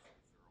motion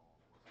sensors are all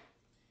working.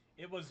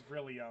 It was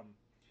really, I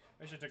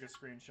should take a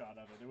screenshot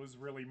of it. It was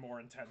really more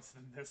intense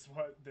than this,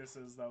 what this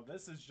is, though.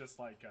 This is just,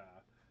 like,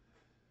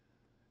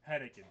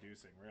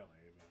 headache-inducing,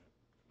 really. But,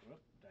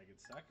 whoop, did I get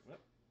stuck?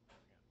 Whoop.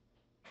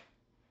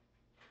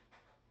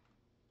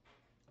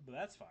 But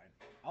that's fine.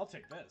 I'll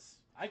take this.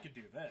 I could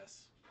do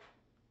this.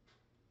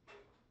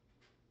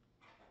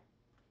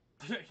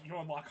 You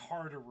unlock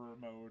harderer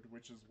mode,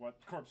 which is what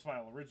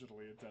Corpsepile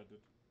originally intended.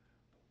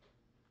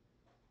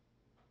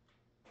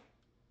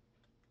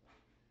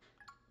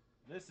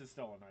 This is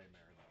still a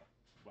nightmare, though,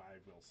 I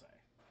will say.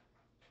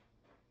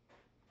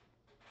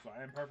 So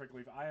I am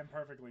perfectly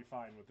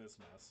fine with this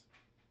mess.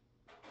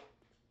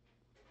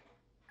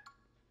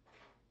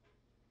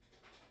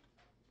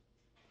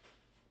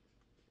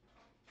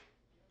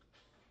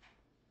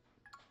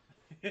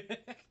 That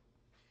takes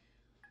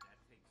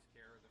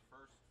care of the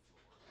first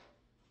floor.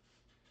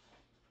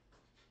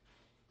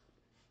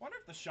 Wonder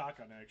if the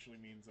shotgun actually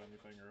means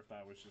anything, or if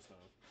that was just a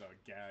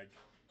gag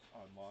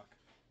unlock.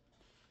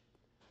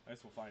 I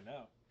guess we'll find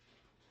out.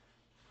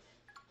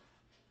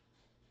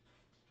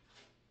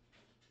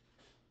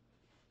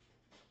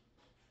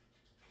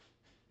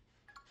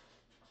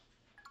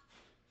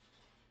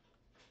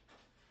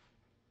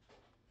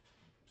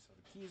 So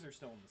the keys are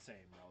still in the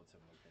same relative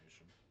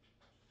location.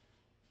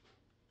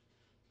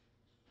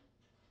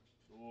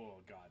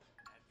 Oh, God.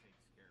 That takes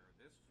care of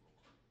this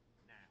floor.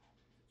 Now,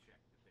 to check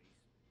the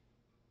basement.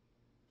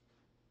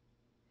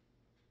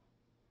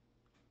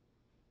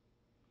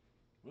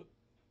 Whoop.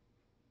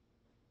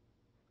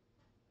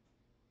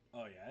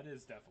 Oh, yeah, it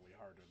is definitely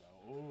harder,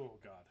 though.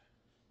 Oh, God.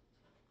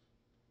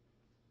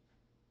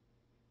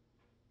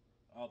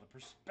 Oh, the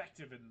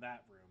perspective in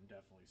that room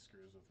definitely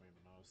screws with me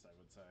the most, I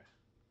would say.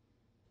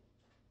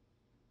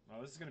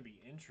 Oh, this is going to be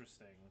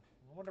interesting.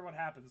 I wonder what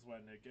happens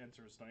when it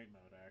enters night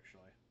mode,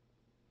 actually.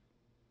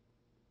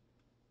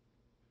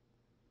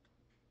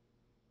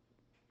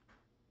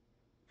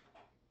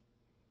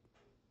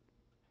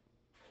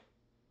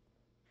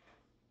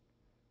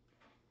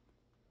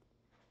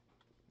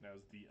 Now,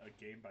 is a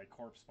game by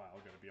Corpsepile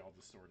going to be all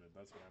distorted?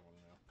 That's what I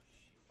want to know.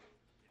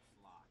 It's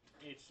locked.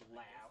 It's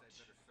loud. I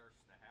guess I better search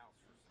the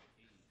house for some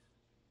keys.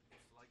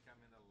 It's like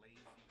I'm in a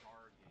lazy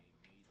horror game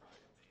made by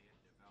a bad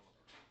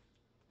developer.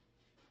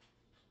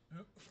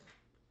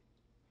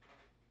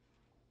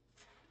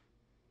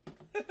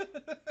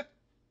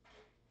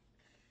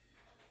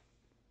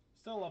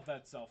 Still love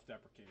that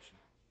self-deprecation.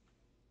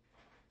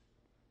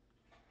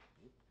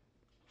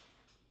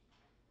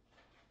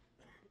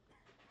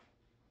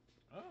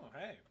 Oh,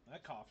 hey,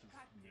 that cough is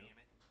God new. damn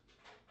it.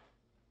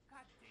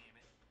 God damn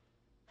it.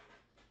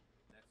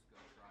 Let's go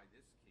try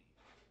this key.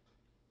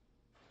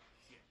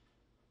 Shit.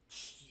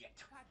 Shit.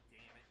 God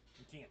damn it.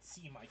 I can't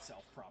see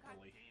myself God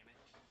properly. damn it.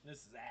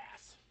 This is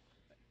ass.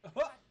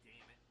 God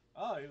damn it.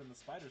 Oh, even the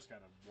spider's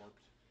kind of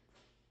warped.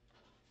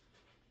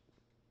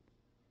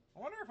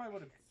 I wonder if I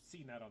would have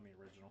seen that on the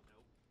original.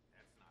 Nope,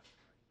 that's not the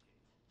right key.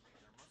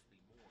 There must be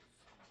more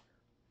somewhere.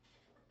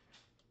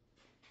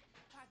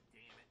 God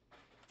damn it.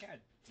 God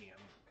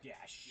damn. Yeah,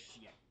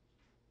 shit.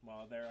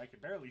 Well, there I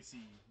could barely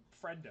see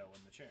Friendo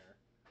in the chair.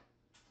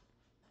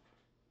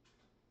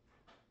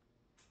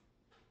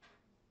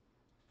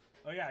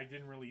 Oh yeah, I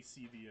didn't really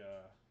see the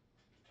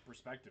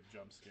perspective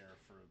jump scare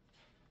for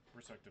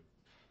perspective.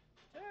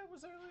 Yeah,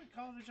 was that really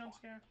called a jump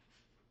scare?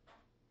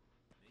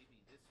 Maybe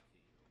this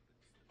key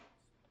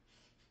opens the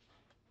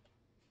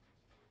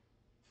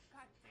basement.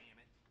 God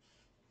damn it.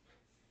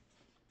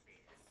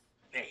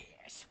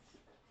 Yes.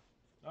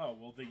 Oh,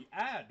 will the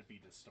ad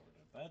be distorted?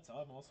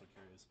 I'm also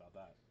curious about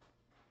that.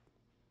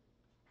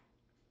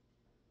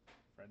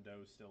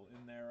 Friendo's still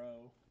in there,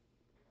 oh.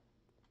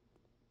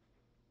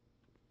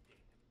 Damn,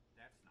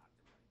 that's not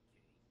the right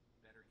key.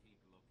 Better keep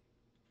looking.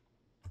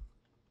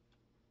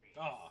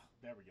 Ah,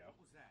 there we go. What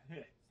was that?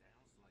 Sounds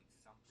like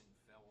something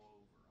fell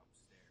over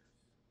upstairs.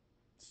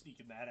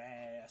 Sneaking that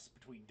ass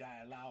between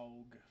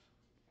dialogue.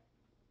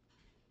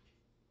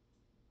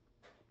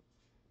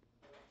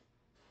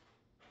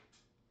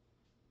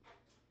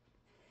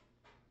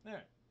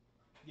 Alright.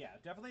 Yeah,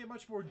 definitely a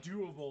much more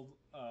doable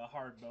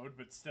hard mode,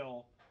 but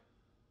still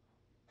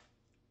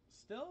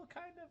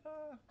kind of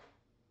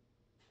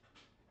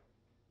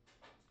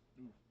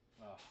ooh,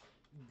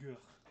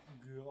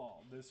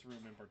 this room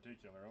in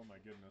particular. Oh my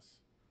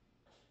goodness.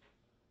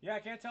 Yeah,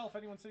 I can't tell if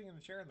anyone's sitting in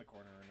the chair in the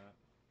corner or not.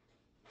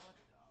 What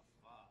the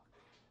fuck?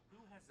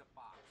 Who has a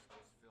box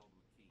just filled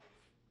with keys?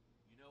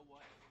 You know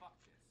what? Fuck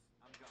this.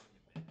 I'm going to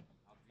bed.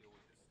 I'll deal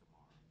with this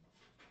tomorrow.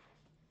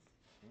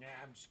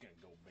 Nah, I'm just gonna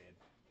go to bed.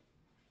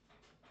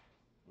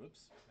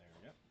 Whoops. There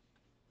we go.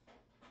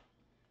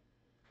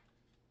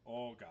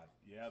 Oh god.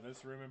 Yeah,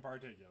 this room in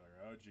particular.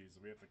 Oh jeez,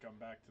 we have to come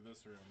back to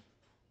this room.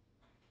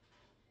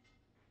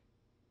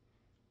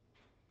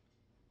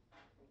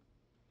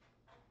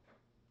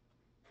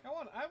 I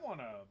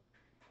want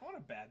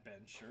a Bad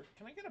Ben shirt.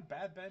 Can I get a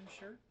Bad Ben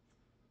shirt?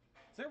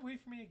 Is there a way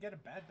for me to get a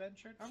Bad Ben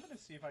shirt? I'm gonna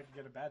see if I can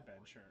get a Bad Ben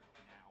shirt.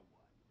 Now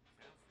what?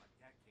 Sounds like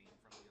that came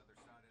from the other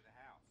side of the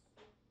house.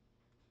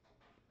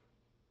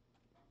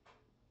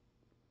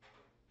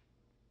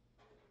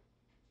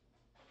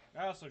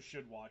 I also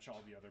should watch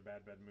all the other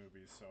Bad Ben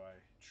movies so I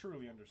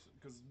truly understand.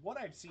 Because what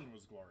I've seen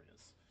was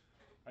glorious.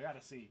 I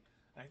gotta see.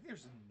 I think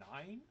there's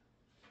 9?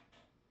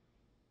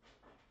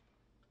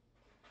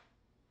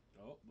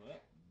 Oh,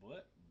 what?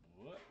 What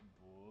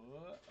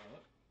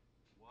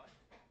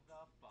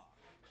the fuck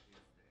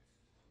is this?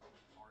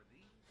 Are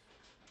these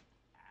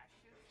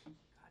ashes?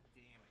 God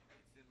damn it.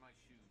 It's in my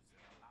shoes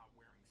and I'm not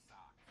wearing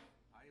socks.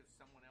 I have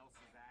someone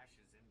else's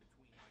ashes in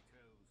between my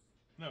toes.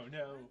 No.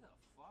 Where the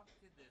fuck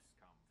did this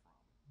come from?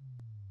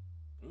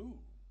 Ooh.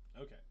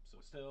 Okay, so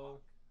What still...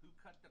 the fuck? Who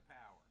cut the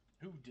power?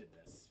 Who did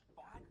this?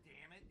 God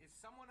damn it. Is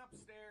someone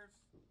upstairs?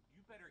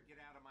 You better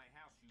get out of my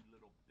house, you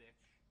little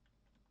bitch.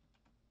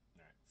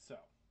 Alright, so...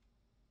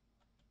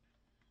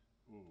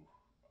 Ooh.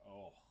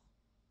 Oh.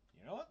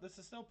 You know what?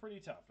 This is still pretty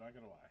tough, not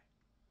gonna lie.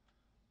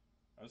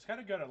 I was kind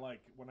of good at,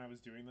 like, when I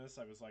was doing this,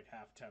 I was, like,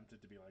 half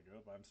tempted to be like,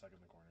 oh, I'm stuck in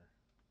the corner.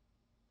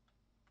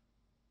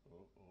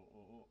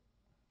 Oh.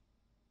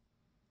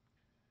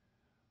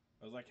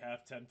 I was, like,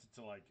 half tempted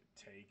to, like,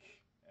 take,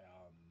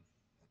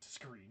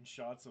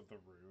 screenshots of the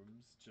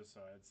rooms, just so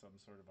I had some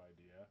sort of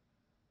idea.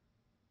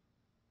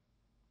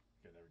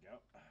 Okay, there we go.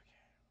 Okay.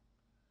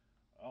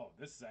 Oh,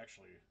 this is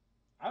actually...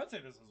 I would say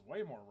this is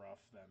way more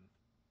rough than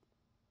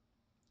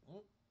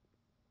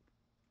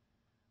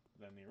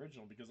the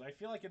original, because I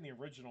feel like in the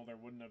original there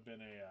wouldn't have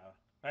been a...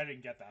 I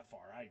didn't get that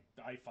far. I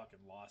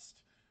fucking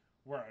lost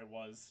where I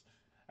was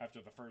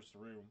after the first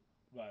room,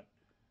 but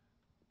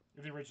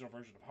in the original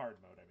version of hard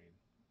mode, I mean.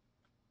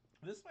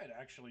 This might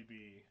actually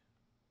be...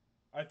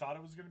 I thought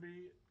it was going to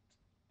be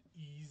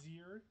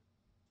easier,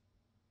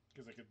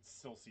 because I could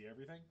still see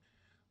everything,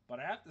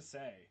 but I have to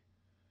say,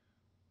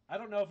 I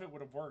don't know if it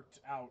would have worked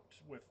out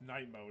with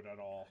night mode at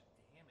all.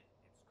 God damn it,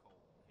 it's cold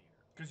in here.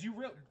 Because you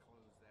really...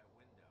 Close that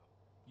window.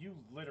 You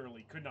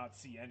literally could not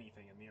see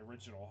anything in the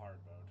original hard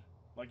mode.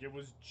 Like, it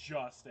was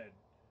just a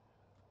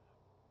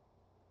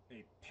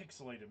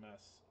pixelated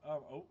mess.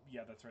 Oh,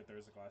 yeah, that's right.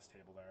 There's a glass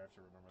table there. I have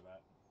to remember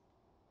that.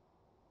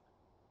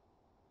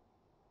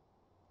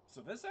 So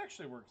this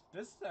actually works.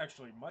 This is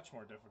actually much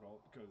more difficult,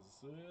 because...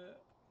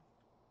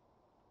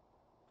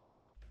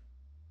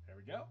 there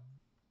we go.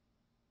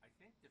 I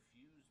think the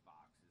fuse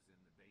box is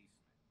in the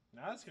basement.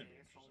 Now that's going to be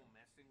This asshole interesting.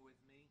 messing with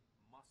me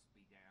must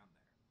be down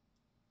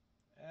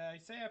there. I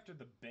say after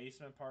the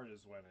basement part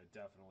is when it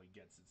definitely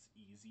gets its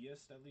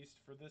easiest, at least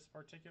for this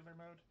particular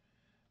mode.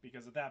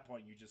 Because at that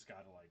point, you just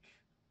gotta, like,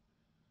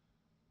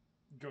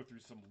 go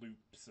through some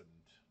loops and...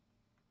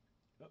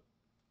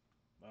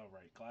 Oh,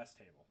 right, glass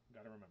table.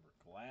 Gotta remember,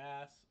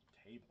 glass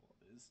table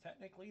is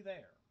technically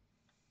there.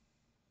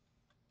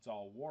 It's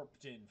all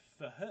warped and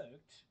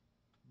fucked,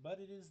 but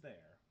it is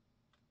there.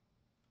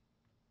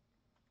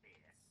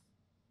 Yes.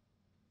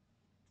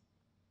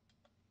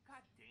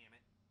 God damn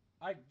it.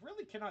 I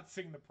really cannot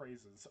sing the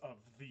praises of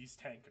these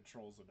tank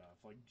controls enough.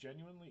 Like,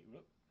 genuinely...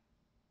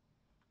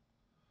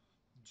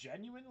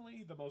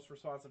 Genuinely the most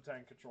responsive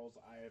tank controls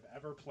I have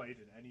ever played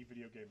in any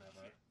video game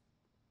ever.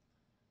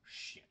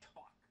 Shit.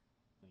 Fuck.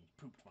 He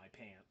pooped my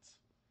pants.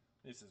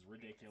 This is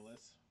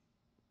ridiculous.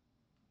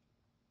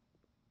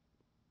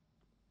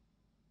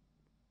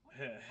 What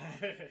the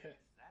fuck?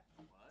 Is that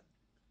blood?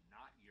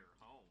 Not your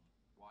home.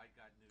 Well, I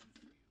got news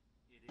for you.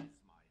 It is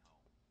my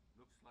home.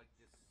 Looks like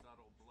this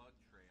subtle blood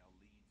trail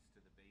leads to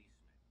the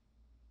basement.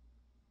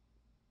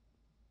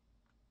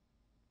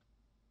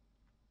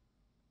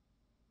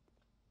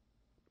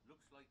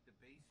 Looks like the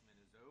basement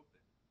is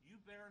open.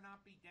 You better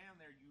not be down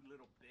there, you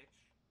little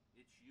bitch.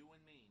 It's you and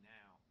me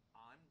now.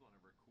 I'm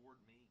gonna record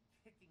me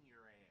kicking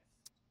your ass.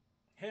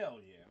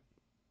 Hell yeah.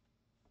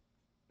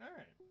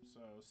 Alright,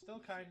 so still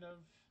kind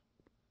of...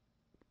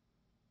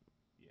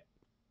 Yeah.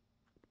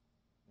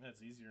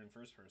 That's easier in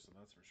first person,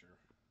 that's for sure.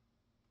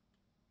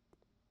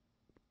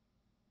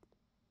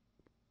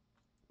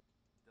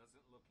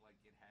 Doesn't look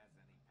like it has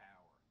any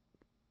power.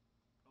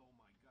 Oh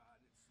my god,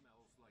 it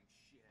smells like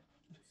shit.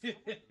 Is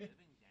someone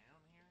living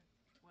down here?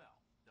 Well,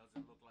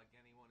 doesn't look like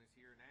anyone is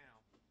here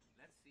now.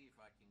 Let's see if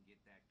I can get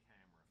that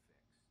camera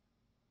fixed.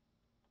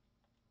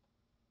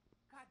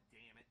 God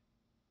damn it.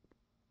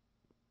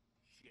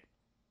 Shit.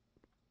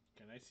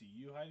 Can I see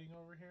you hiding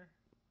over here?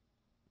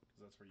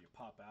 Because that's where you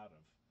pop out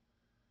of.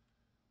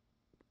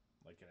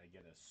 Like, can I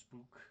get a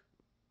spook?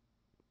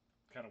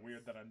 Kind of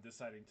weird that I'm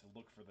deciding to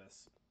look for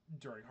this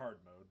during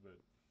hard mode,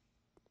 but...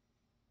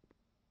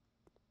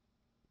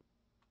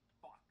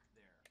 Fuck,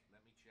 there. Let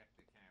me check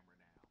the camera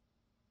now.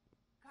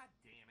 God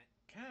damn it.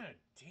 God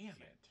damn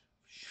it.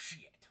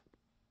 Shit.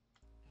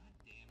 God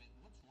damn it.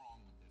 What's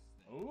wrong with this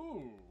thing?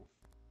 Ooh.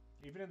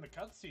 Even in the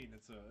cutscene,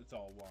 it's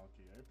all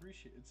wonky. I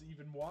appreciate it. It's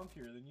even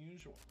wonkier than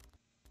usual.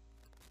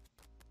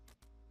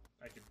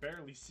 I can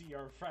barely see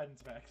our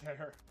friends back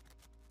there.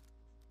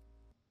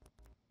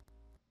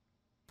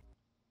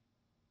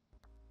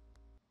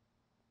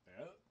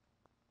 Yeah.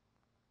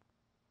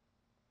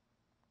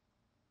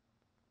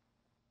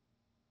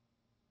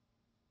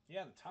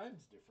 Yeah, the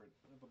time's different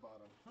at the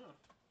bottom. Huh.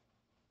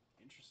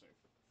 Interesting.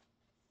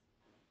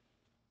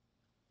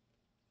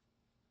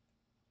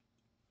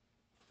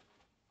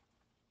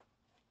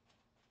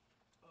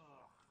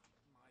 Ugh,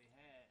 my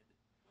head.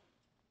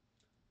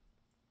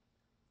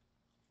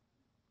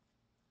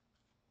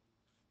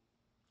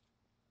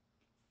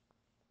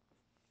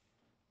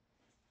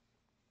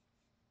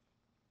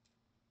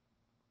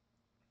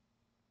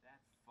 That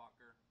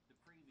fucker, the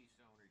previous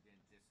owner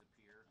didn't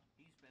disappear.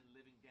 He's been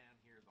living down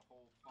here the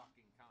whole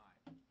fucking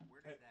time.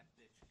 Where did that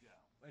bitch go?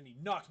 And he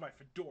knocked my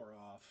fedora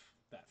off.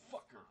 That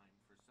fucker.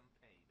 Time for some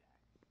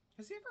payback.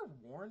 Has he ever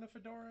worn a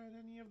fedora in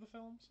any of the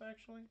films,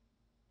 actually?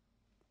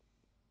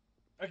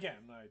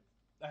 Again,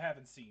 I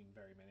haven't seen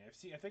very many.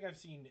 I think I've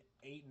seen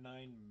 8 and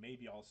 9,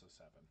 maybe also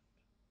 7.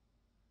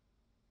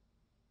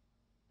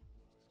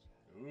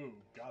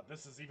 Ooh, God,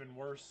 this is even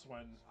worse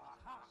when...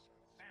 Aha!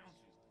 Found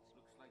you.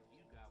 Looks like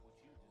you got what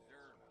you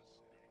deserve, bitch.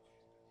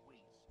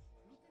 Wait,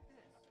 who did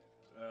this?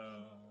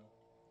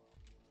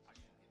 I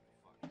should get the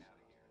fuck out of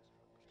here.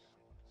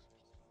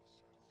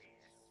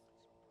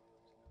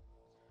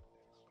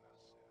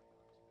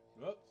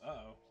 Oh,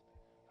 uh-oh.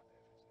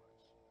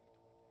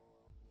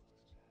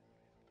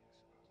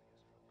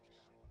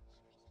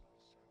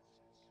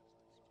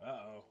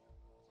 Uh-oh.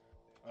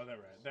 Oh,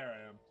 there I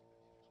am.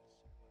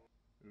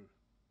 Ooh.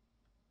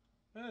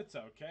 It's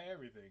okay,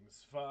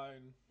 everything's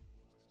fine.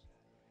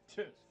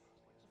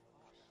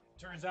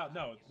 Turns out,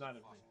 no, it's not a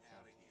thing.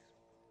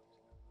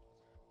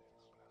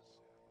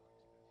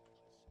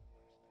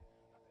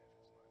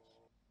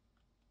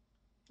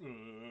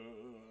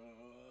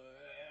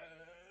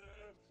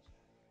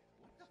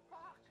 What the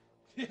fuck?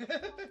 What the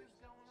fuck is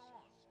going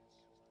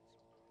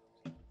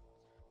on?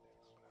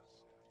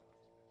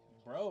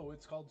 Bro,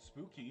 it's called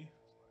Spooky.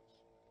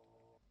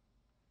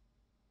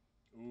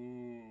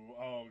 Ooh,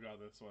 oh god,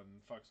 this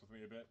one fucks with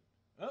me a bit.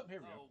 Oh, here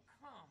we go. Oh,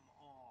 come on.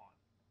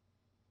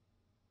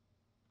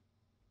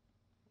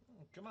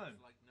 Oh, come on.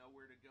 Looks like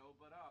nowhere to go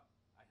but up.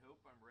 I hope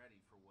I'm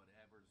ready for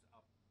whatever's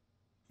up.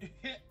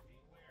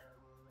 Beware.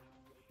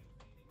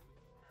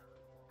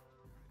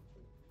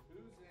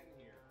 Who's in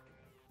here?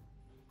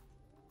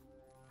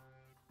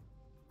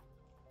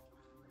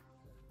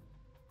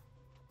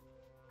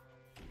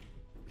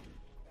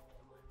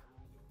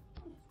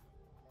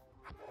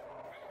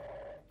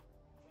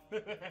 What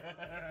comes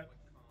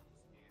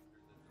after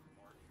the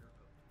departure of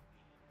the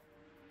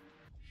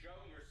demon?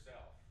 Show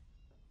yourself.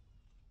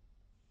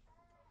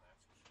 Oh,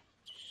 that's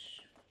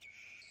cute.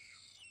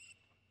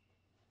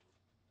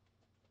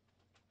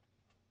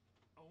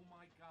 Oh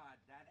my god,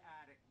 that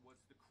attic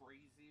was the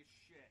craziest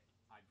shit.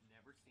 I've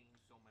never seen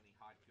so many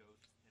hot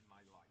ghosts in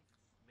my life.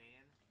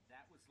 Man,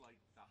 that was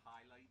like the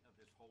highlight of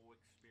this whole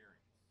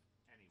experience.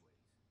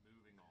 Anyways,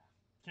 moving on.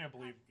 Can't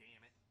believe, God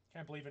damn it.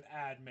 can't believe an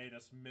ad made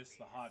us miss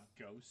the hot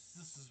ghosts.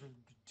 This is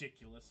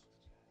ridiculous.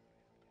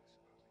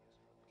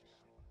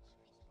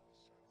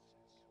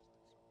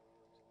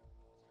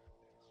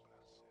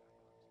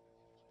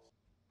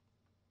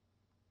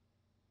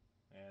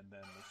 And then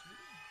this.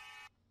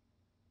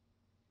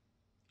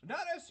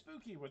 Not as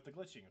spooky with the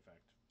glitching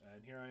effect.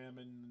 And here I am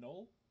in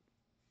Knoll.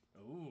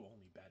 Ooh,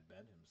 only Bad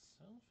Ben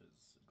himself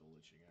is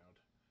glitching out.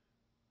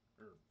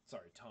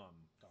 sorry,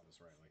 Thomas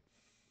Riley.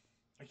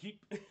 I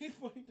keep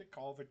wanting to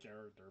call the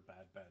character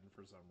Bad Ben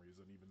for some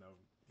reason, even though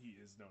he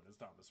is known as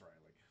Thomas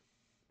Riley.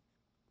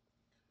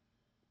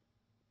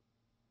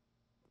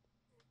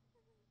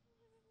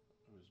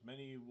 As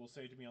many will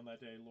say to me on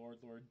that day, Lord,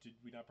 Lord, did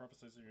we not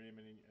prophesy your name?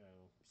 And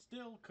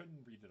still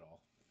couldn't read it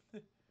all.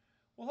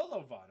 Well,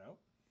 hello, Vano.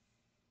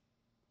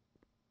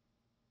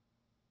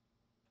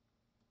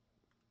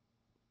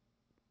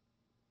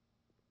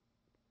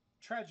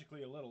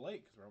 Tragically a little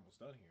late because we're almost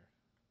done here.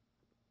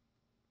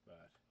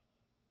 But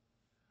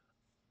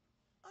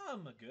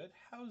I'm a good.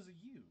 How's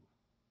you?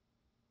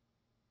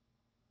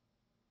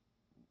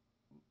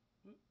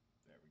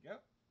 There we go.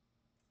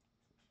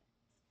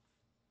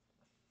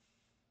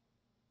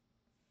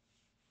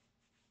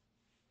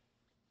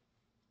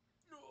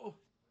 Oh,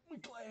 my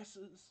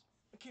glasses.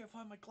 I can't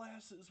find my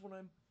glasses when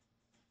I'm...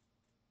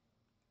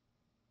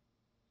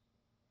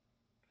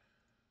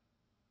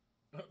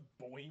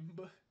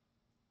 Boimb?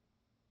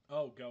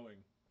 Oh, going.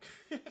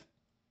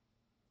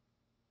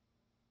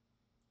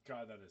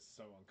 God, that is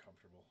so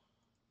uncomfortable.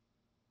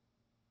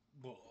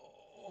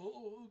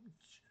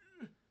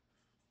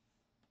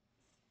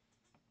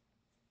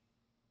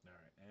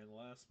 Alright, and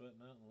last but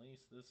not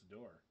least, this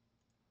door.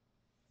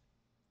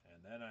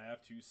 And then I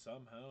have to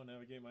somehow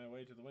navigate my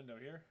way to the window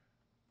here.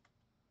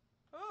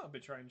 Oh, I've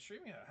been trying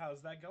streaming.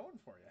 How's that going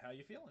for you? How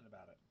you feeling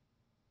about it?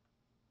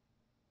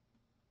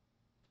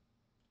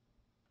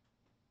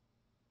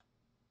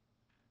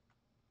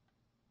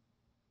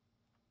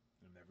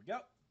 And there we go.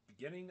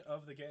 Beginning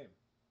of the game.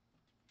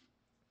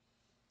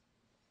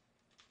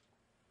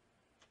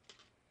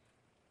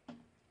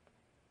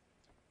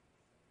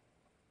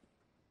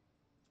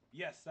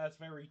 Yes, that's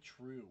very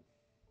true.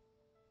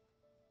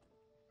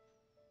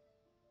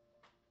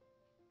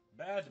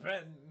 Bad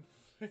Ben.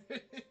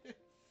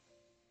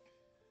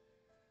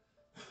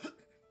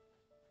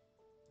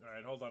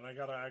 Alright, hold on. I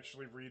gotta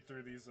actually read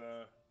through these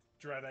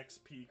Dread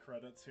XP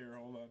credits here.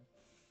 Hold on.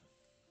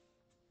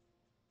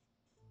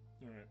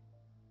 Alright.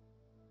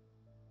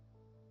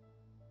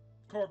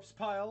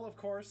 Corpsepile, of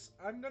course.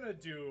 I'm gonna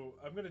do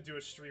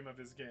a stream of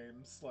his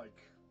games, like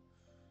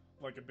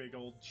a big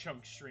old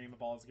chunk stream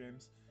of all his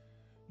games.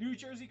 New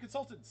Jersey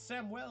consultant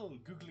Samuel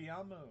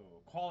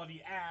Guglielmo,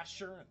 quality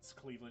assurance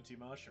Cleveland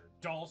Team Usher,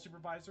 doll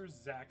supervisor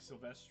Zach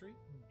Silvestri,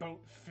 boat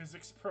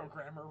physics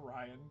programmer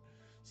Ryan,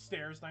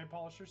 stairs night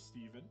polisher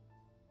Steven,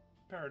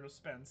 Parano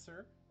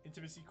Spencer,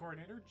 intimacy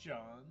coordinator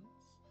Jans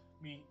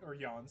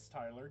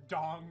Tyler,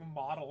 dong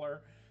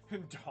modeler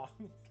and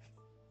dong.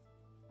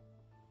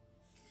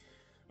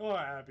 Oh,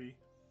 Abby.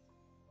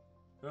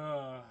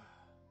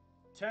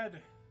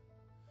 Ted,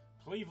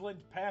 Cleveland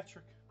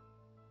Patrick.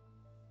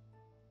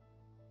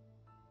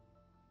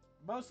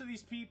 Most of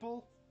these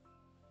people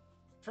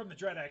from the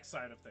Dread X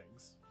side of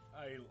things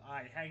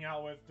I hang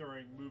out with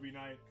during movie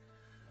night.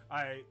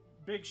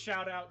 Big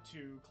shout out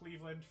to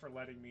Cleveland for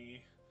letting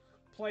me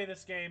play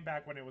this game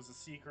back when it was a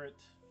secret.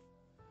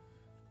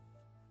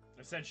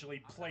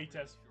 Essentially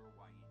playtest. I'm not really sure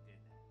why you did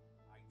that.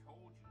 I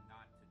told you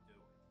not to do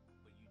it,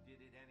 but you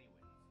did it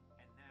anyways.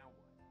 And now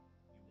what?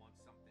 You want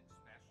something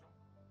special?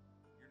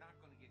 You're not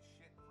going to get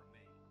shit from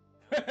me.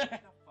 Now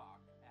get the fuck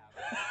out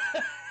of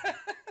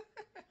here.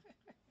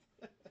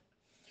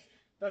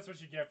 That's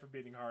what you get for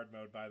beating hard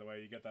mode, by the way.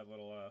 You get that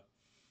little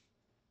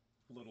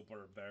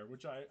blurb there,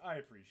 which I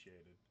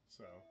appreciated.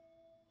 So,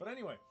 but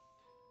anyway,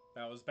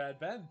 that was Bad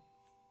Ben.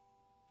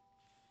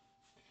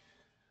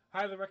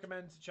 Highly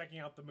recommend checking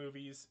out the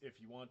movies if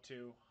you want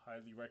to.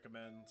 Highly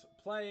recommend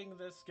playing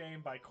this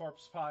game by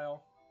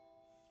Corpsepile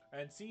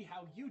and see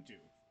how you do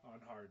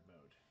on hard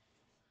mode.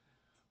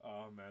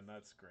 Oh man,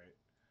 that's great.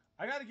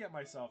 I gotta get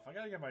myself a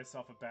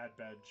Bad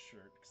Ben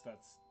shirt because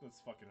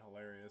that's fucking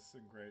hilarious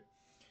and great.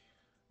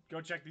 Go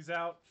check these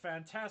out.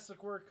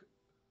 Fantastic work,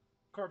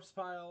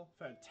 Corpsepile.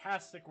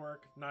 Fantastic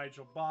work,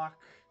 Nigel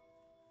Bach.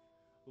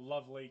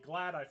 Lovely.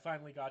 Glad I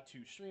finally got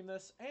to stream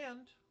this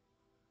and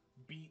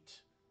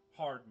beat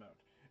hard mode.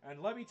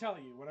 And let me tell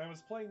you, when I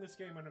was playing this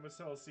game when it was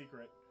still a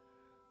secret,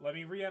 let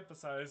me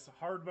re-emphasize,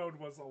 hard mode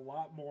was a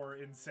lot more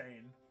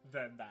insane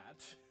than that.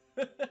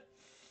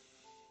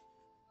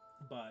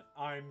 But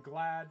I'm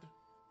glad.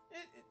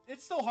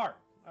 It's still hard,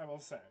 I will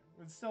say.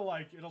 It's still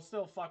like, it'll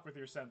still fuck with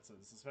your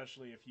senses,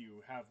 especially if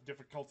you have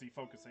difficulty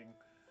focusing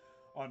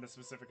on a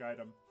specific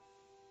item.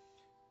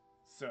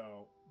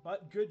 So,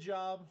 but good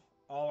job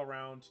all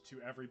around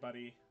to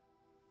everybody.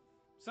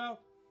 So,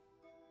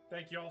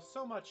 thank you all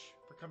so much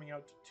for coming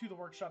out to the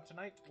workshop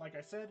tonight. Like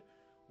I said,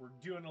 we're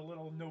doing a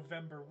little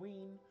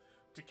November-ween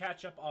to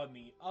catch up on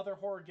the other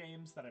horror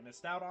games that I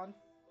missed out on.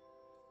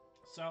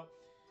 So,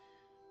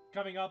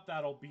 coming up,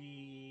 that'll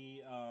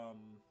be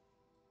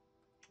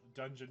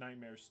Dungeon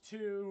Nightmares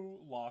 2,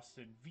 Lost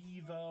in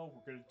Vivo.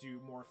 We're going to do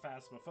more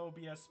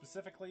Phasmophobia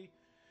specifically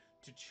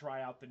to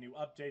try out the new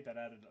update that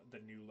added the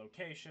new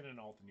location and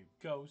all the new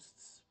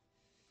ghosts.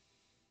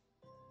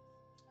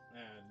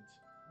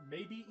 And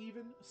maybe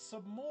even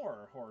some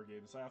more horror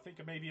games. I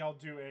think maybe I'll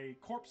do a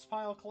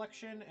Corpsepile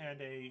collection and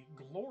a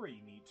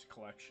Glory Meat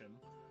collection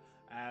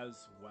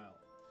as well.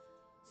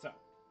 So,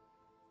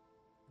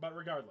 But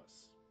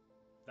regardless,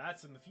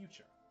 that's in the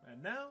future.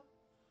 And now,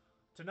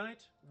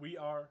 tonight, we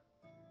are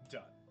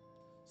done.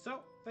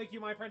 So, thank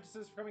you, my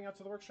apprentices, for coming out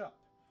to the workshop.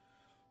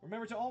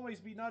 Remember to always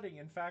be nutting.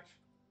 In fact,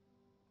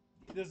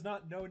 it is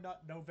not No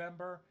Nut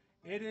November.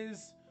 It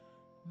is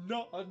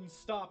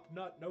Non-Stop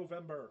Nut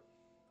November.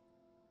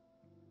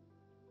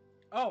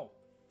 Oh,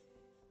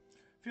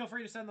 feel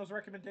free to send those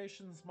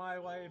recommendations my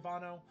way,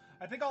 Bono.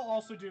 I think I'll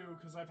also do,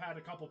 because I've had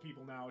a couple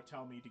people now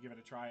tell me to give it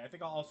a try, I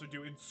think I'll also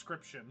do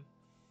Inscription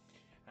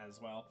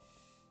as well.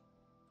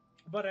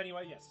 But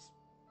anyway, yes.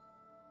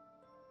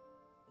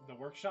 The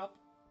workshop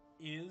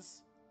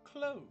is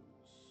closed.